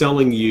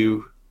 selling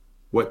you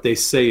what they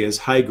say is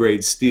high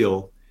grade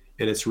steel,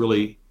 and it's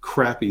really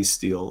crappy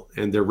steel,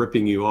 and they're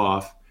ripping you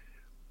off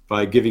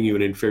by giving you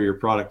an inferior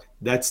product.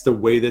 That's the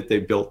way that they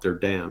built their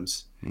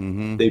dams.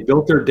 Mm-hmm. They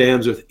built their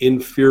dams with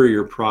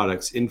inferior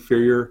products,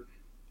 inferior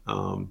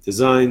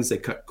designs. They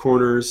cut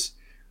corners,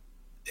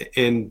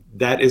 and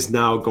that is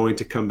now going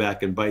to come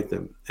back and bite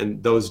them.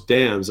 And those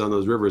dams on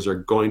those rivers are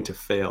going to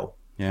fail.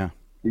 Yeah.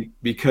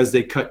 Because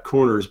they cut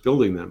corners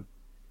building them,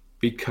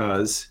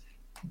 because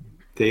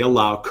they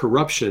allow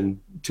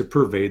corruption to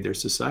pervade their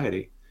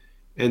society.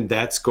 And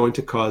that's going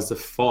to cause the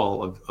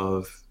fall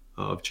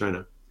of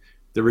China.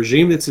 The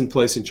regime that's in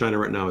place in China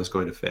right now is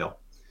going to fail.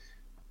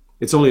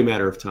 It's only a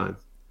matter of time.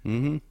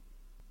 Mm-hmm.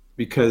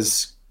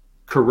 Because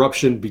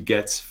corruption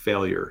begets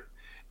failure.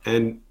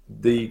 And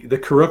the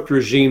corrupt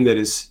regime that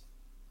is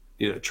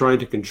trying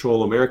to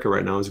control America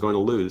right now is going to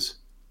lose.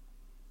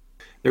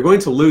 They're going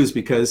to lose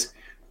because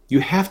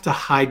you have to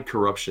hide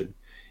corruption.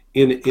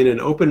 In an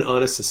open,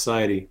 honest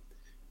society,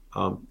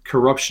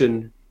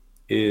 corruption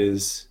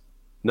is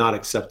not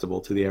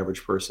acceptable to the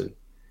average person.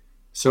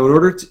 So in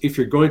order to, if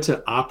you're going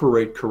to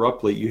operate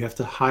corruptly, you have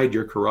to hide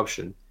your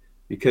corruption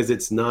because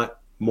it's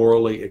not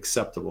morally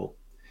acceptable.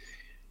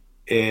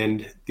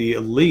 And the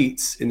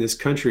elites in this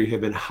country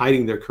have been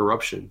hiding their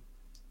corruption,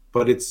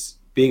 but it's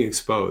being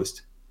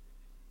exposed.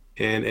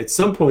 And at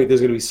some point,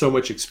 there's going to be so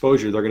much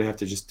exposure, they're going to have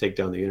to just take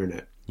down the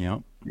internet. Yeah.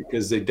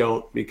 Because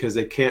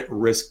they can't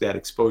risk that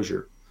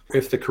exposure.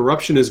 If the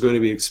corruption is going to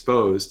be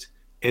exposed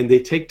and they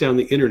take down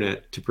the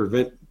internet to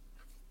prevent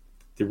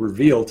the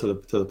reveal to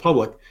the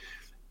public,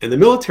 and the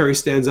military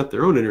stands up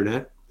their own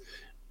internet,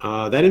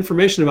 that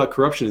information about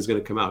corruption is going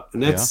to come out.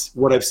 And that's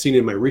what I've seen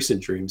in my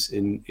recent dreams.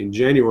 In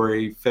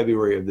January,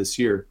 February of this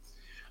year,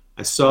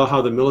 I saw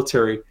how the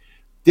military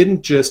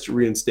didn't just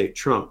reinstate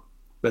Trump,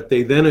 but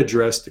they then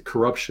addressed the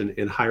corruption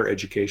in higher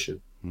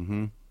education,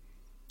 Mm-hmm.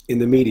 in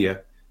the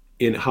media,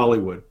 in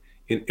Hollywood,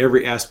 in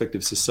every aspect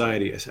of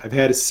society. I've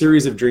had a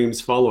series of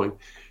dreams following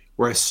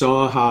where I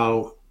saw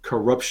how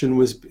corruption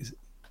was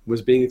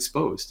being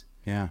exposed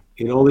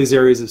in all these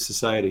areas of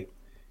society.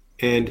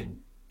 And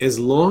as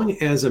long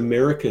as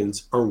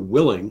Americans are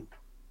willing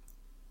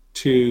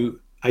to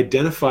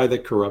identify the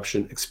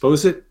corruption,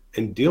 expose it,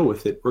 and deal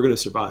with it, we're going to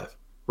survive.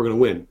 We're going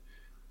to win.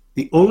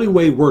 The only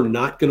way we're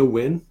not going to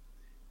win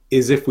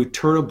is if we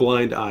turn a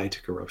blind eye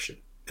to corruption.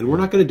 And we're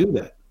not going to do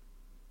that.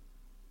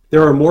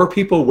 There are more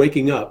people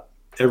waking up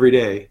every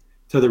day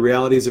to the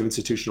realities of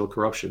institutional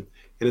corruption.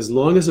 And as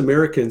long as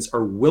Americans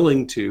are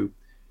willing to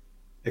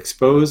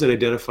expose and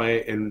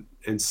identify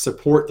and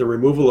support the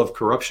removal of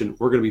corruption,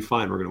 we're going to be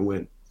fine. We're going to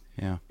win.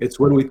 Yeah. It's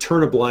when we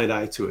turn a blind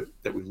eye to it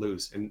that we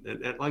lose. And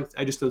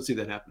I just don't see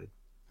that happening.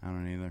 I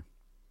don't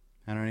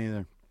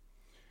either.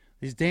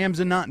 These damn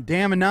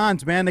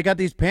Anons, man, they got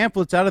these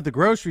pamphlets out at the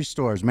grocery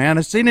stores, man.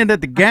 I've seen it at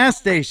the gas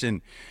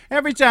station.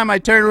 Every time I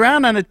turn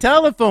around on a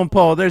telephone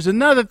pole, there's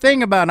another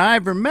thing about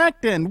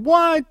ivermectin.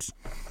 What?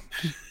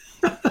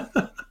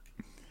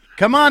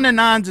 Come on,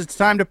 Anons, it's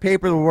time to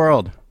paper the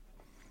world.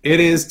 It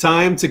is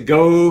time to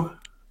go.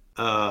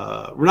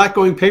 We're not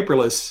going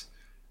paperless.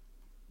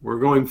 We're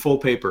going full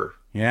paper.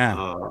 Yeah.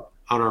 On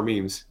our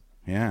memes.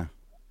 Yeah.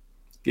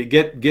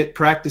 Get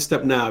practiced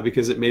up now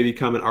because it may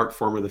become an art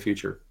form of the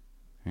future.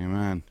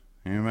 Amen.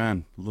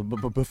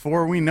 But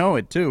before we know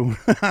it, too.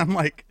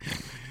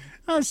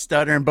 I'm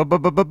stuttering.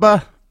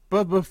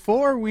 But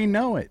before we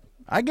know it,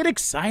 I get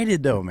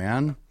excited though,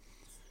 man.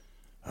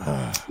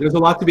 There's a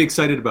lot to be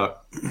excited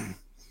about.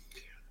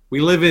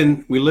 We live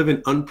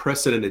in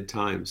unprecedented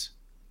times.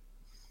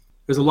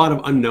 There's a lot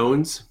of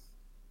unknowns,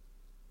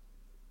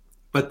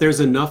 but there's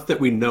enough that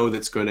we know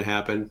that's going to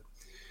happen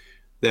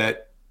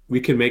that we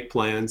can make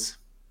plans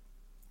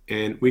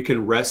and we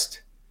can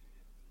rest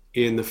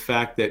in the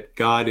fact that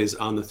God is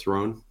on the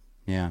throne.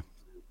 Yeah.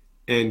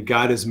 And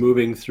God is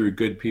moving through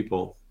good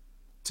people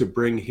to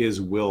bring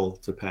his will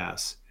to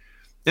pass.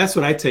 That's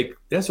what I take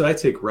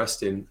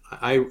rest in.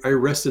 I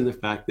rest in the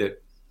fact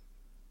that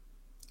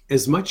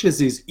as much as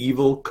these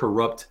evil,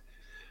 corrupt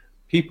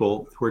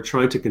people who are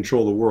trying to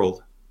control the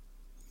world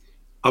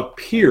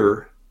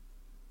appear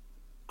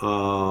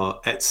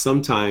at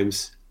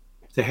sometimes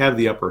to have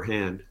the upper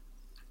hand,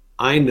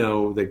 I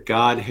know that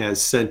God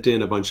has sent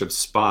in a bunch of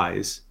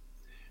spies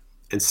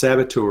and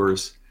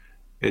saboteurs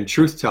and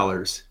truth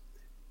tellers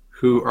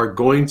who are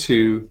going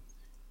to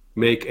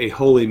make a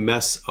holy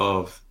mess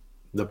of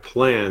the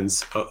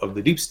plans of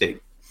the deep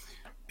state.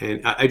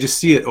 And I just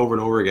see it over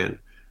and over again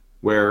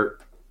where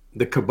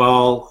the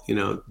cabal,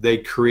 they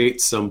create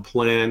some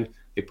plan,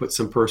 they put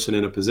some person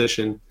in a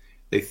position,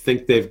 they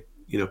think they've,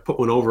 put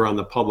one over on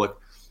the public,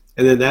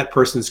 and then that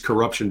person's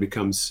corruption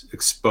becomes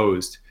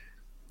exposed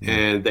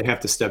and they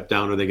have to step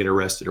down or they get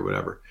arrested or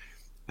whatever.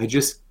 I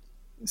just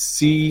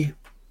see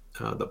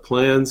the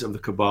plans of the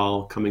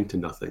cabal coming to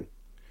nothing.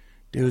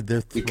 Dude,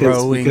 they're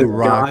throwing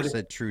rocks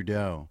at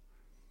Trudeau.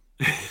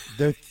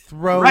 They're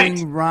throwing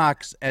Right.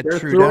 rocks at They're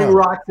Trudeau. throwing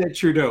rocks at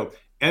Trudeau.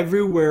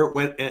 Everywhere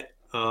went at,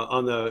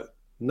 on the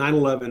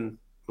 9/11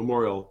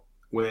 memorial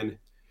when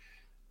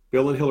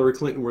Bill and Hillary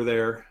Clinton were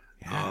there.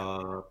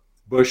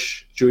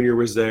 Bush Jr.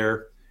 was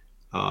there,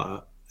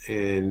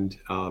 and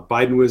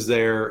Biden was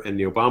there, and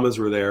the Obamas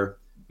were there.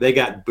 They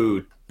got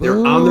booed.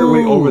 They're on their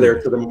way over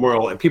there to the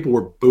memorial, and people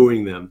were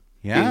booing them.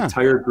 The Yeah.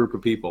 entire group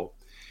of people.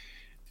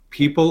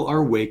 People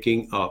are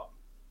waking up,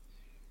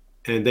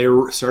 and they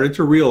were starting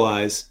to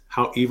realize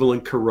how evil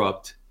and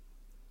corrupt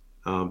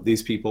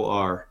these people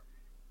are,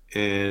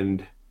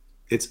 and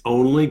it's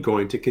only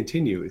going to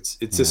continue.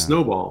 It's a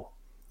snowball.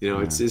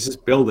 It's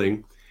just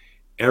building.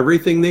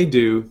 Everything they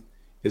do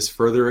is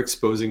further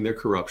exposing their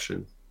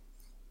corruption,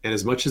 and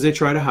as much as they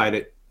try to hide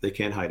it, they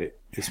can't hide it.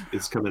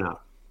 It's coming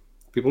out.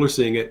 People are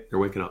seeing it. They're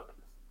waking up.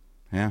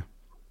 Yeah.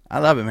 I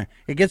love it, man.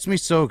 It gets me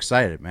so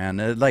excited, man.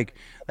 Like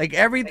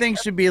everything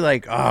should be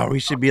like, oh, we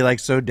should be like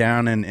so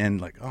down and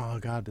like, oh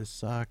God, this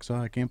sucks. Oh,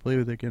 I can't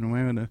believe they're getting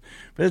away with it.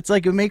 But it's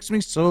like, it makes me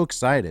so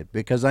excited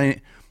because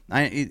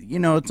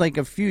it's like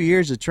a few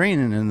years of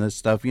training in this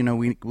stuff. We know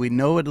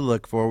what to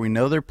look for. We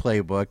know their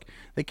playbook.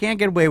 They can't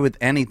get away with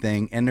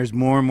anything. And there's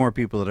more and more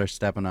people that are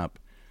stepping up.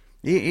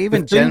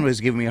 Even Jen was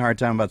giving me a hard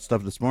time about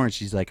stuff this morning.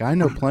 She's like, I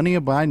know plenty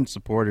of Biden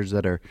supporters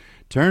that are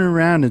turning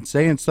around and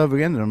saying stuff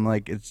again. And I'm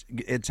like,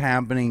 it's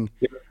happening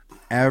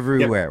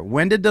everywhere. Yep.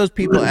 When did those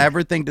people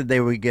ever think that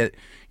they would get,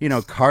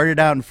 carted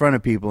out in front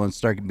of people and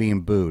start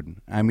being booed?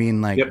 I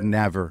mean,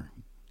 never.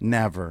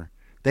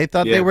 They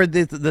thought they were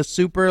the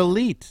super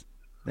elite.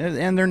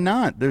 And they're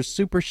not. They're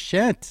super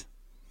shit.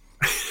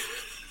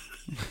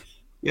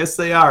 Yes,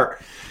 they are.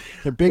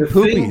 They're big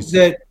poopies.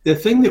 The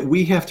thing that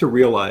we have to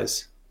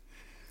realize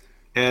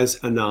as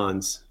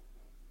Anons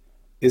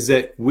is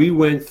that we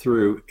went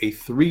through a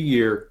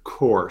 3-year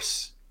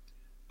course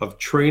of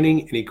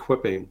training and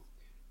equipping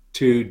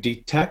to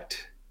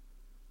detect,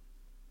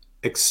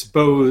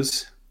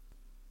 expose,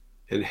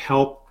 and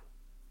help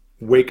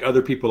wake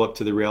other people up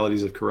to the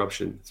realities of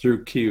corruption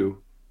through Q.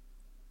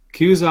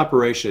 Q's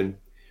operation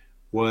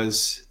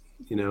was,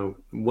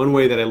 one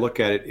way that I look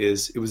at it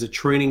is it was a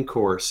training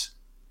course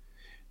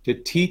to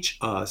teach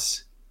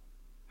us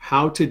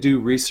how to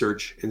do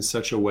research in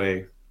such a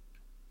way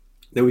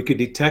that we could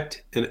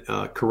detect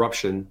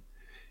corruption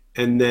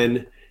and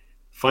then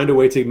find a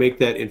way to make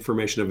that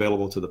information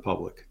available to the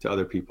public, to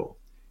other people.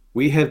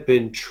 We have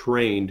been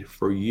trained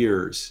for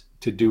years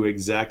to do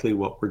exactly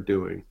what we're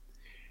doing.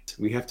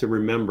 We have to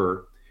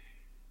remember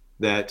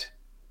that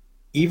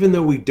even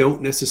though we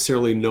don't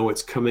necessarily know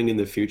what's coming in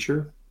the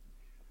future,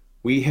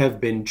 we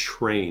have been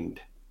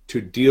trained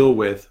to deal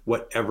with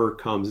whatever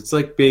comes. It's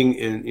like being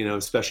in,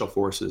 special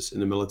forces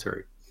in the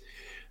military.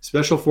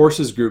 Special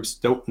forces groups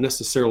don't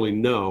necessarily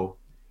know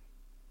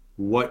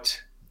what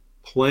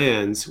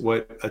plans,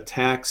 what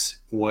attacks,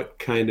 what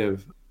kind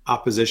of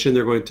opposition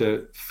they're going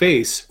to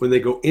face when they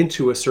go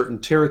into a certain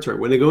territory.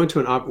 When they go into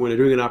when they're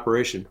doing an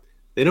operation,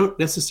 they don't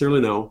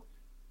necessarily know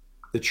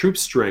the troop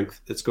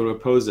strength that's going to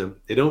oppose them.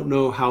 They don't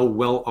know how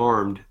well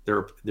armed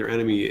their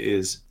enemy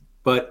is,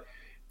 but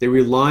they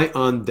rely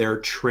on their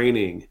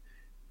training.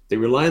 They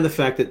rely on the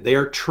fact that they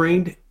are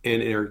trained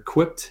and are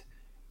equipped,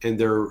 and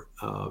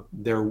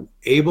they're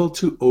able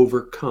to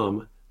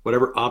overcome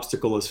whatever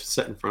obstacle is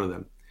set in front of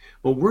them.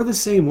 Well, we're the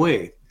same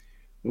way.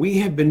 We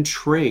have been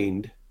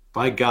trained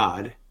by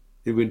God,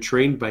 we've been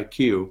trained by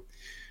Q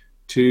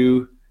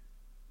to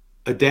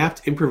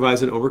adapt,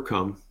 improvise, and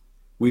overcome.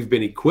 We've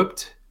been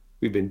equipped,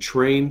 we've been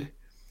trained,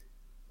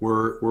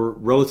 we're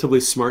relatively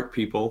smart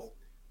people.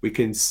 We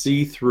can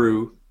see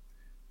through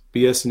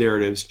BS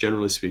narratives,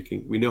 generally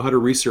speaking. We know how to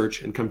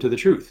research and come to the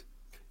truth,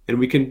 and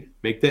we can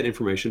make that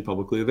information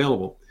publicly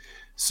available.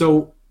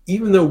 So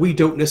even though we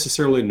don't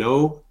necessarily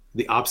know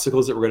the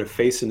obstacles that we're going to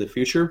face in the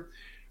future,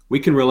 we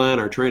can rely on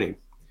our training.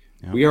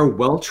 Yep. We are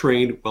well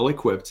trained, well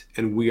equipped,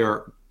 and we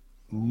are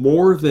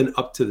more than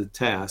up to the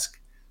task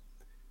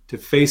to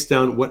face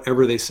down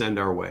whatever they send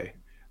our way.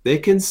 They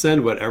can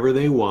send whatever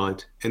they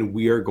want, and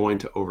we are going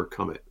to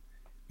overcome it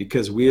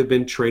because we have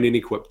been trained and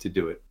equipped to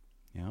do it.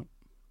 Yep.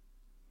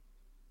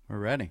 We're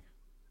ready.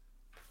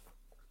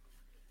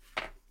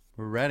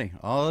 We're ready.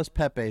 All us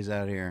Pepes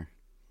out here.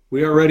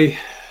 We are ready.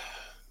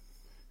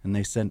 And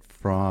they sent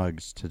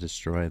frogs to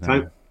destroy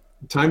them.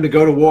 Time to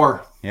go to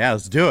war. Yeah,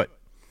 let's do it.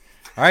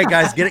 All right,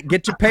 guys,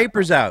 get your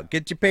papers out.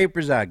 Get your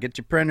papers out. Get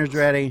your printers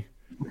ready.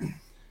 And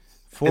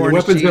the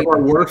weapons of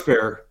our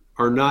warfare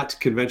are not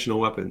conventional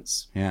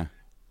weapons. Yeah.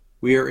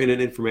 We are in an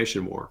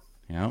information war.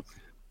 Yep.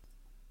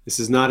 This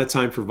is not a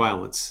time for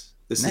violence.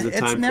 This is a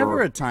time. It's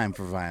never a time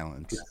for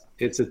violence.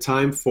 It's a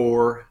time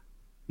for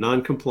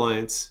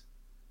non-compliance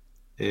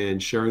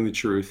and sharing the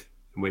truth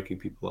and waking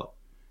people up.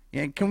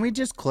 Yeah, can we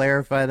just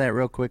clarify that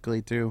real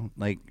quickly too?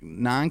 Like,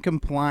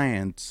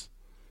 non-compliance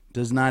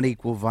does not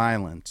equal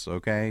violence,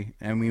 okay?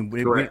 I mean,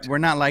 we're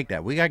not like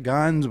that. We got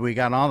guns, we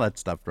got all that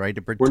stuff, right,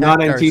 to protect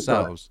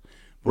ourselves.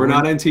 We're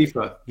not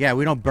Antifa. Yeah,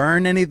 we don't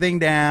burn anything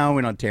down.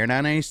 We don't tear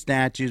down any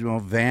statues. We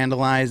don't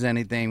vandalize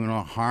anything. We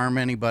don't harm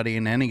anybody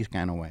in any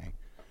kind of way.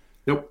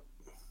 Nope.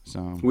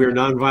 So We are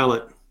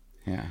nonviolent.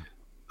 yeah,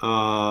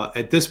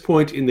 At this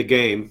point in the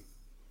game,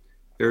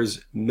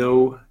 there's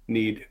no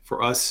need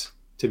for us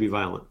to be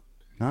violent.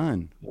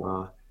 none.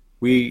 Uh,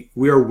 we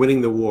are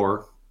winning the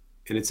war,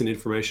 and it's an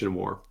information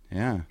war.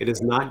 Yeah, It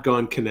has not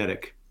gone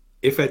kinetic.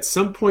 If at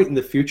some point in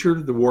the future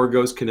the war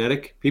goes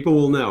kinetic, people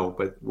will know,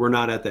 but we're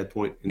not at that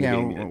point in the yeah,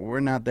 game yet.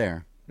 we're not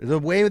there. The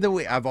way that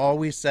I've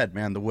always said,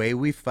 man, the way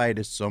we fight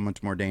is so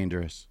much more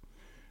dangerous.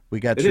 We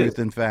got It truth is.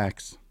 and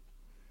facts.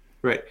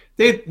 Right.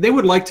 They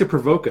would like to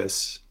provoke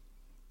us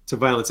to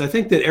violence. I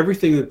think that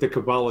everything that the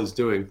Kabbalah is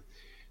doing,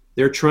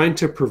 they're trying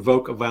to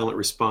provoke a violent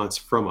response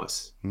from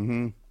us.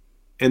 Mm-hmm.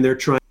 And they're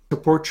trying to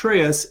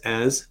portray us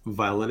as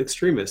violent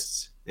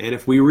extremists. And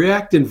if we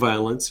react in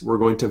violence, we're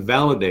going to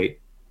validate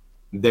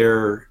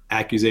their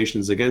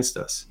accusations against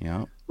us,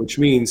 Yeah, which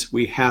means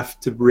we have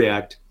to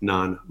react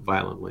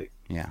non-violently.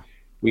 yeah,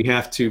 We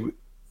have to,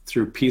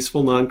 through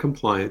peaceful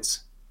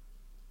non-compliance,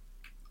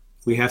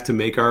 we have to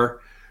make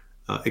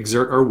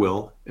exert our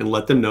will and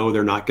let them know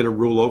they're not going to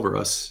rule over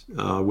us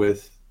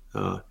with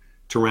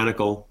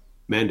tyrannical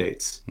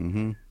mandates.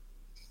 mm-hmm.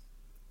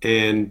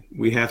 And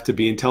we have to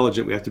be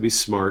intelligent. We have to be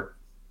smart,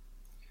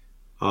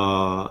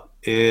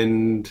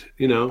 and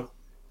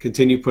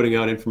continue putting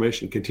out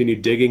information, continue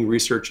digging,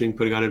 researching,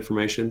 putting out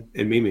information,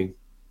 and meming.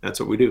 That's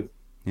what we do.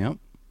 Yep,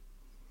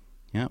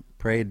 yep.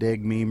 Pray,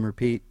 dig, meme,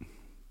 repeat.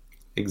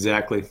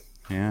 Exactly.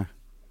 Yeah.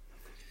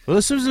 Well,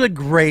 this was a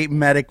great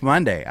Medic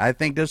Monday. I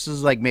think this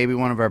is like maybe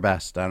one of our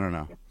best. I don't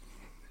know.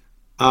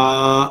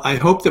 I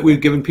hope that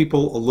we've given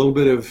people a little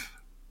bit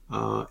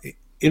of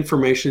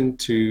information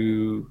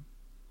to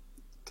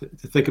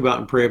think about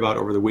and pray about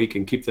over the week,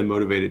 and keep them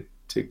motivated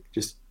to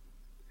just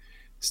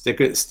stick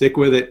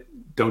with it.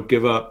 Don't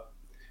give up.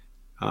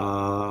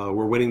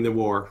 We're winning the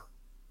war,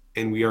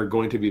 and we are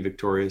going to be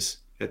victorious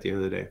at the end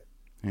of the day.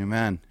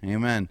 Amen.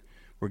 Amen.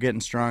 We're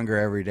getting stronger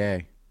every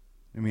day.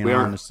 I mean, We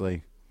are.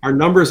 honestly. Our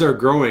numbers are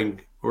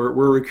growing. We're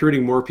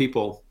recruiting more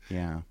people.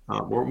 Yeah.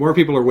 More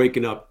people are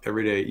waking up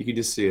every day. You can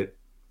just see it.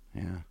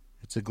 Yeah.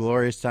 It's a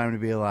glorious time to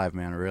be alive,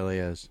 man. It really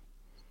is.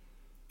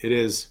 It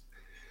is.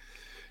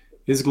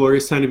 It's a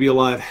glorious time to be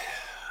alive.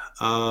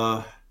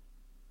 A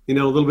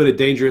little bit of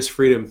dangerous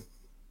freedom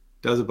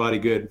does a body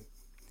good.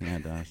 Yeah,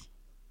 it does.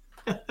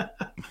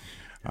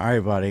 All right,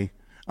 buddy.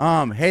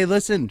 Hey,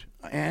 listen.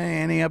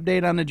 Any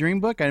update on the Dream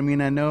Book? I mean,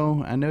 I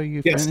know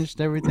you Yes.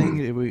 finished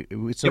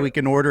everything, so we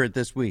can order it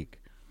this week.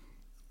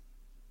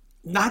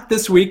 Not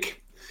this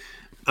week.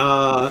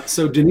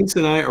 So Denise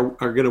and I are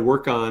going to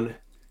work on.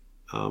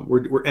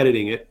 We're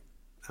editing it.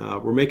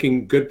 We're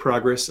making good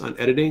progress on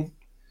editing.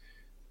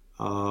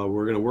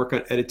 We're going to work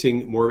on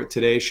editing more of it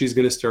today. She's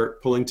going to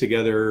start pulling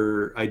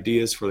together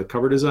ideas for the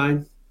cover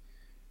design.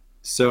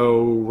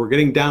 So we're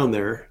getting down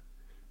there.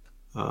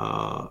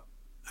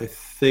 I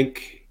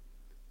think,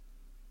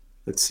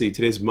 let's see,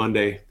 today's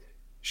Monday.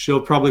 She'll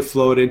probably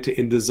flow it into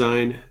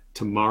InDesign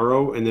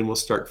tomorrow, and then we'll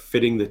start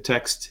fitting the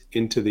text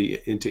into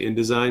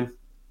InDesign.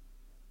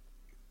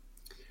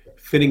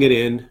 Fitting it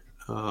in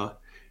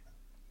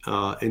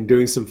and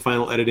doing some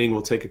final editing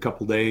will take a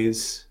couple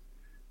days.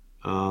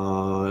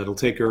 It'll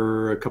take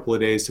her a couple of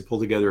days to pull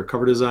together a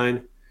cover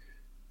design.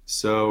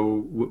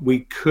 So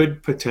we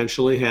could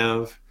potentially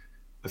have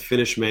a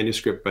finished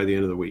manuscript by the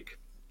end of the week.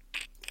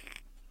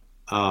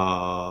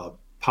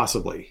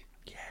 Possibly.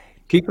 Yay.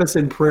 Keep us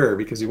in prayer,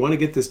 because we want to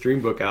get this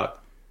Dream Book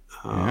out.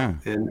 Yeah.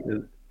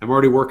 And I'm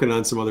already working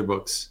on some other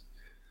books.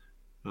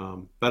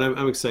 But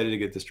I'm excited to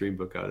get this Dream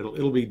Book out.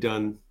 It'll be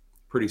done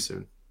pretty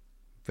soon.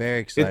 Very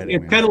exciting.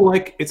 It's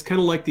kind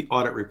of like the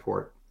audit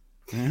report.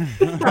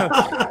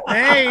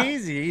 Hey,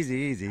 easy.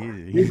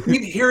 You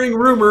keep hearing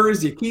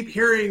rumors. You keep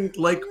hearing,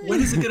 like,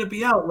 when is it going to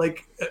be out?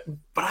 Like,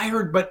 but I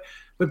heard, but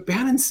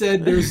Bannon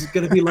said there's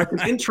going to be like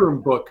an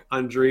interim book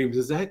on dreams.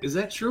 Is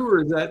that true,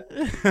 or is that?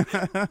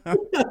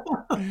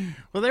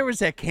 Well, there was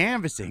that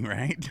canvassing,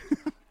 right?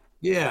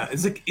 Yeah,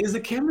 is the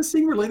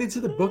canvassing related to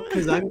the book?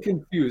 Because I'm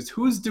confused.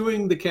 Who's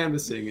doing the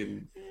canvassing?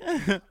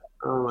 And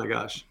oh my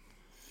gosh,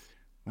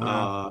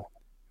 We'll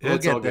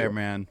it's all get there, good.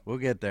 man. We'll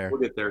get there. We'll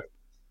get there.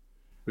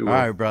 We All will.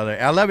 right, brother.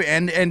 I love it.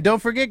 And don't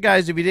forget,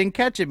 guys, if you didn't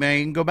catch it, man,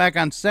 you can go back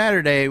on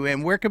Saturday.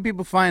 And where can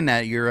people find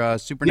that? Your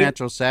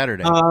Supernatural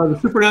Saturday. The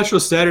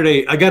Supernatural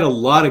Saturday, I got a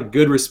lot of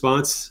good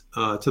response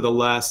to the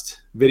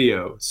last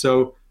video.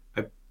 So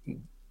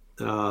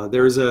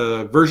there's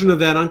a version of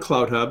that on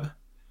CloudHub.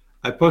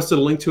 I posted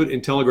a link to it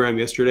in Telegram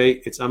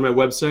yesterday. It's on my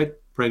website,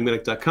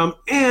 prayingmedic.com.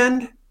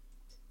 And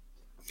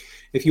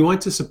if you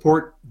want to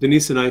support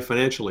Denise and I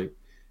financially,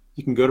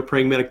 you can go to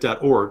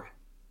prayingmedic.org.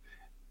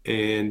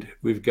 And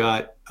we've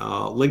got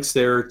links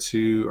there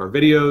to our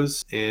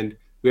videos, and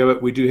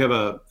we do have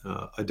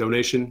a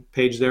donation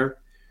page there.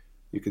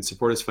 You can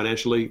support us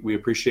financially. We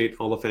appreciate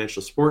all the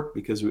financial support,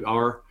 because we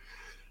are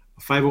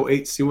a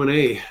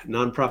 508c1a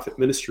nonprofit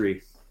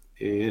ministry,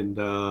 and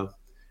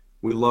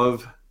we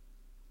love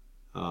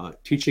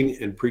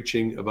teaching and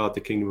preaching about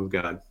the kingdom of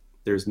God.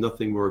 There's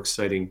nothing more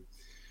exciting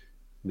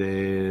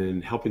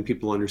than helping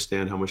people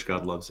understand how much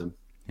God loves them.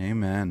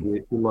 Amen.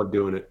 We love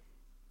doing it.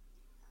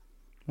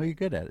 Well, you're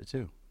good at it,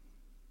 too.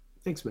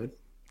 Thanks, man.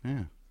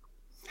 Yeah.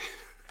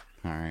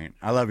 All right.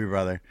 I love you,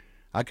 brother.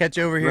 I'll catch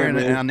you over here Right,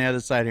 man. on the other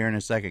side here in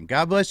a second.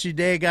 God bless your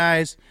day,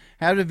 guys.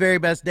 Have the very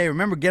best day.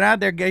 Remember, get out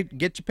there, get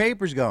your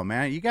papers going,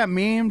 man. You got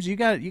memes, you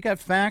got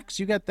facts,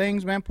 you got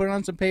things, man. Put it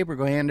on some paper,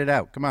 go hand it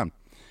out. Come on.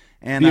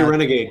 And Be a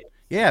renegade.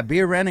 yeah, be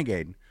a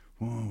renegade.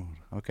 Whoa.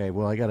 Okay,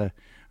 well, I gotta.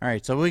 All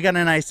right, so we got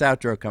a nice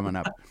outro coming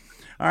up.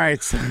 All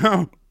right,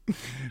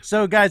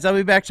 so guys, I'll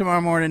be back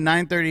tomorrow morning,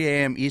 9:30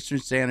 a.m. Eastern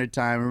Standard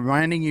Time,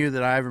 reminding you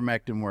that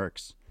ivermectin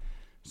works.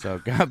 So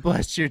God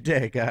bless your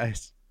day,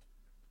 guys.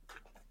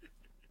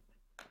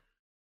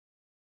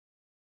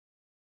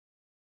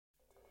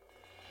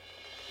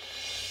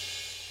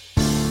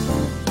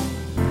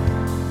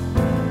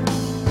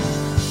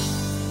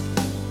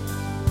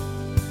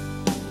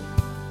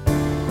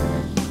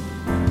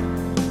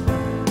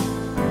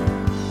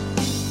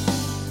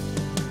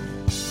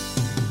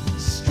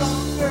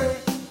 Stronger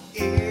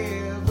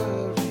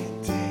every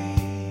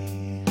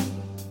day.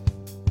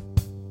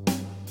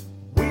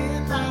 We're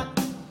not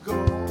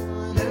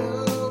going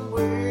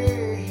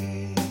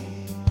away.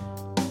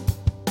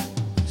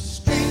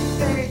 Strength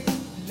they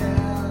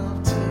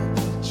love to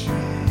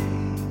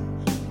betray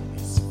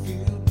is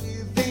filled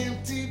with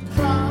empty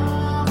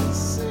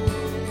promises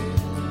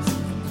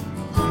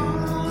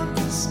on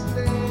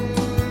display.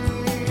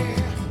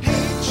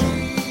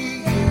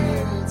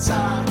 Patriots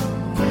are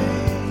away.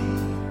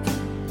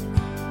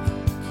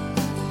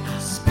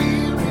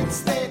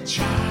 Spirits that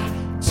try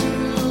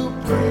to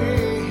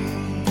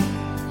pray,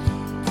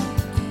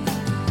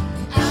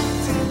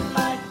 acting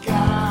like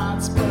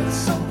gods but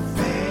so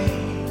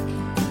fake.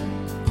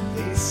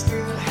 They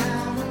still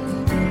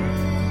haven't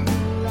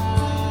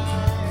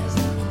realized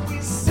we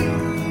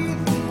see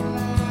the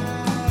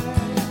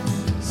lies.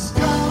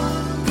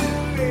 Stronger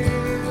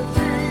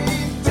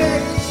every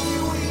day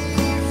we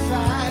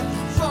fight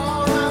for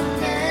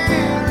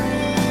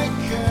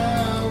America.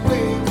 We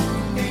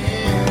will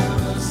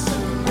never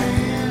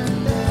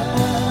surrender.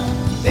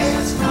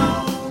 There's no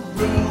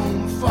room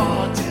for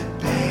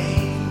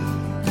debate.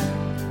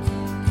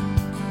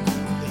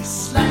 They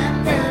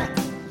slander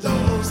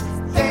those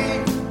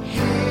they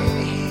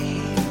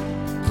hate.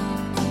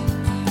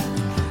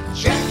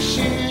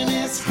 Rejection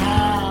is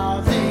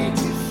how they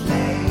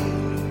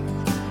deflate.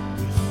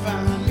 We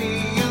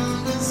finally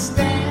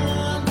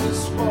understand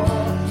this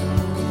war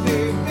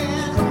they've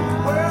been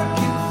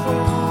working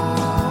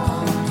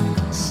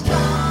for.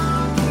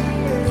 Stronger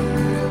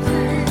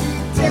every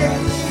day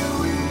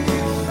we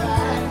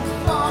fight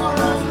for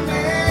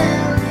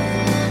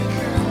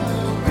America.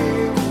 We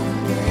will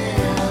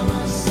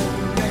never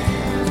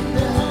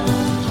surrender.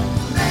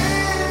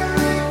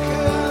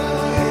 America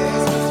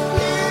is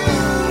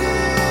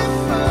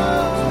beautiful.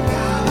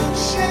 God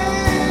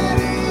shed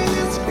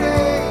His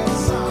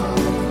grace on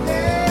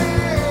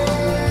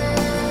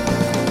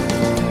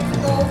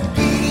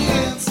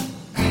obedience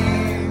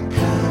and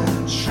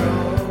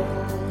control.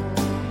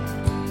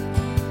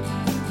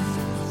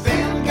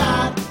 Then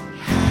God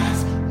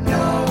has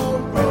no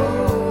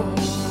role.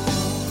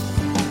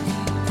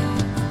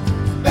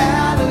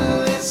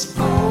 Battle is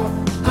for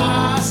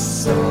our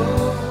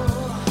soul.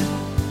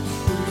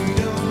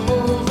 Freedom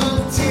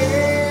over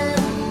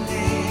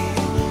tyranny.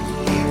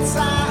 It's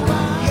our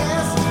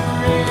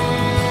history.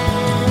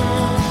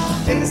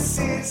 This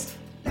is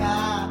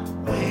not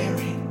where it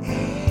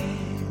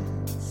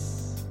ends.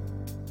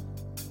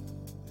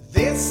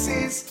 This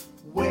is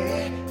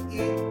where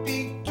it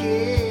begins.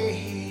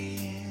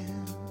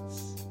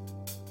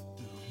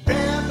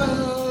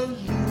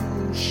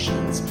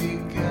 Revolution's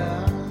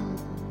begun.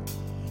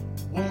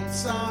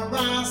 Once our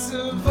eyes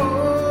have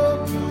opened.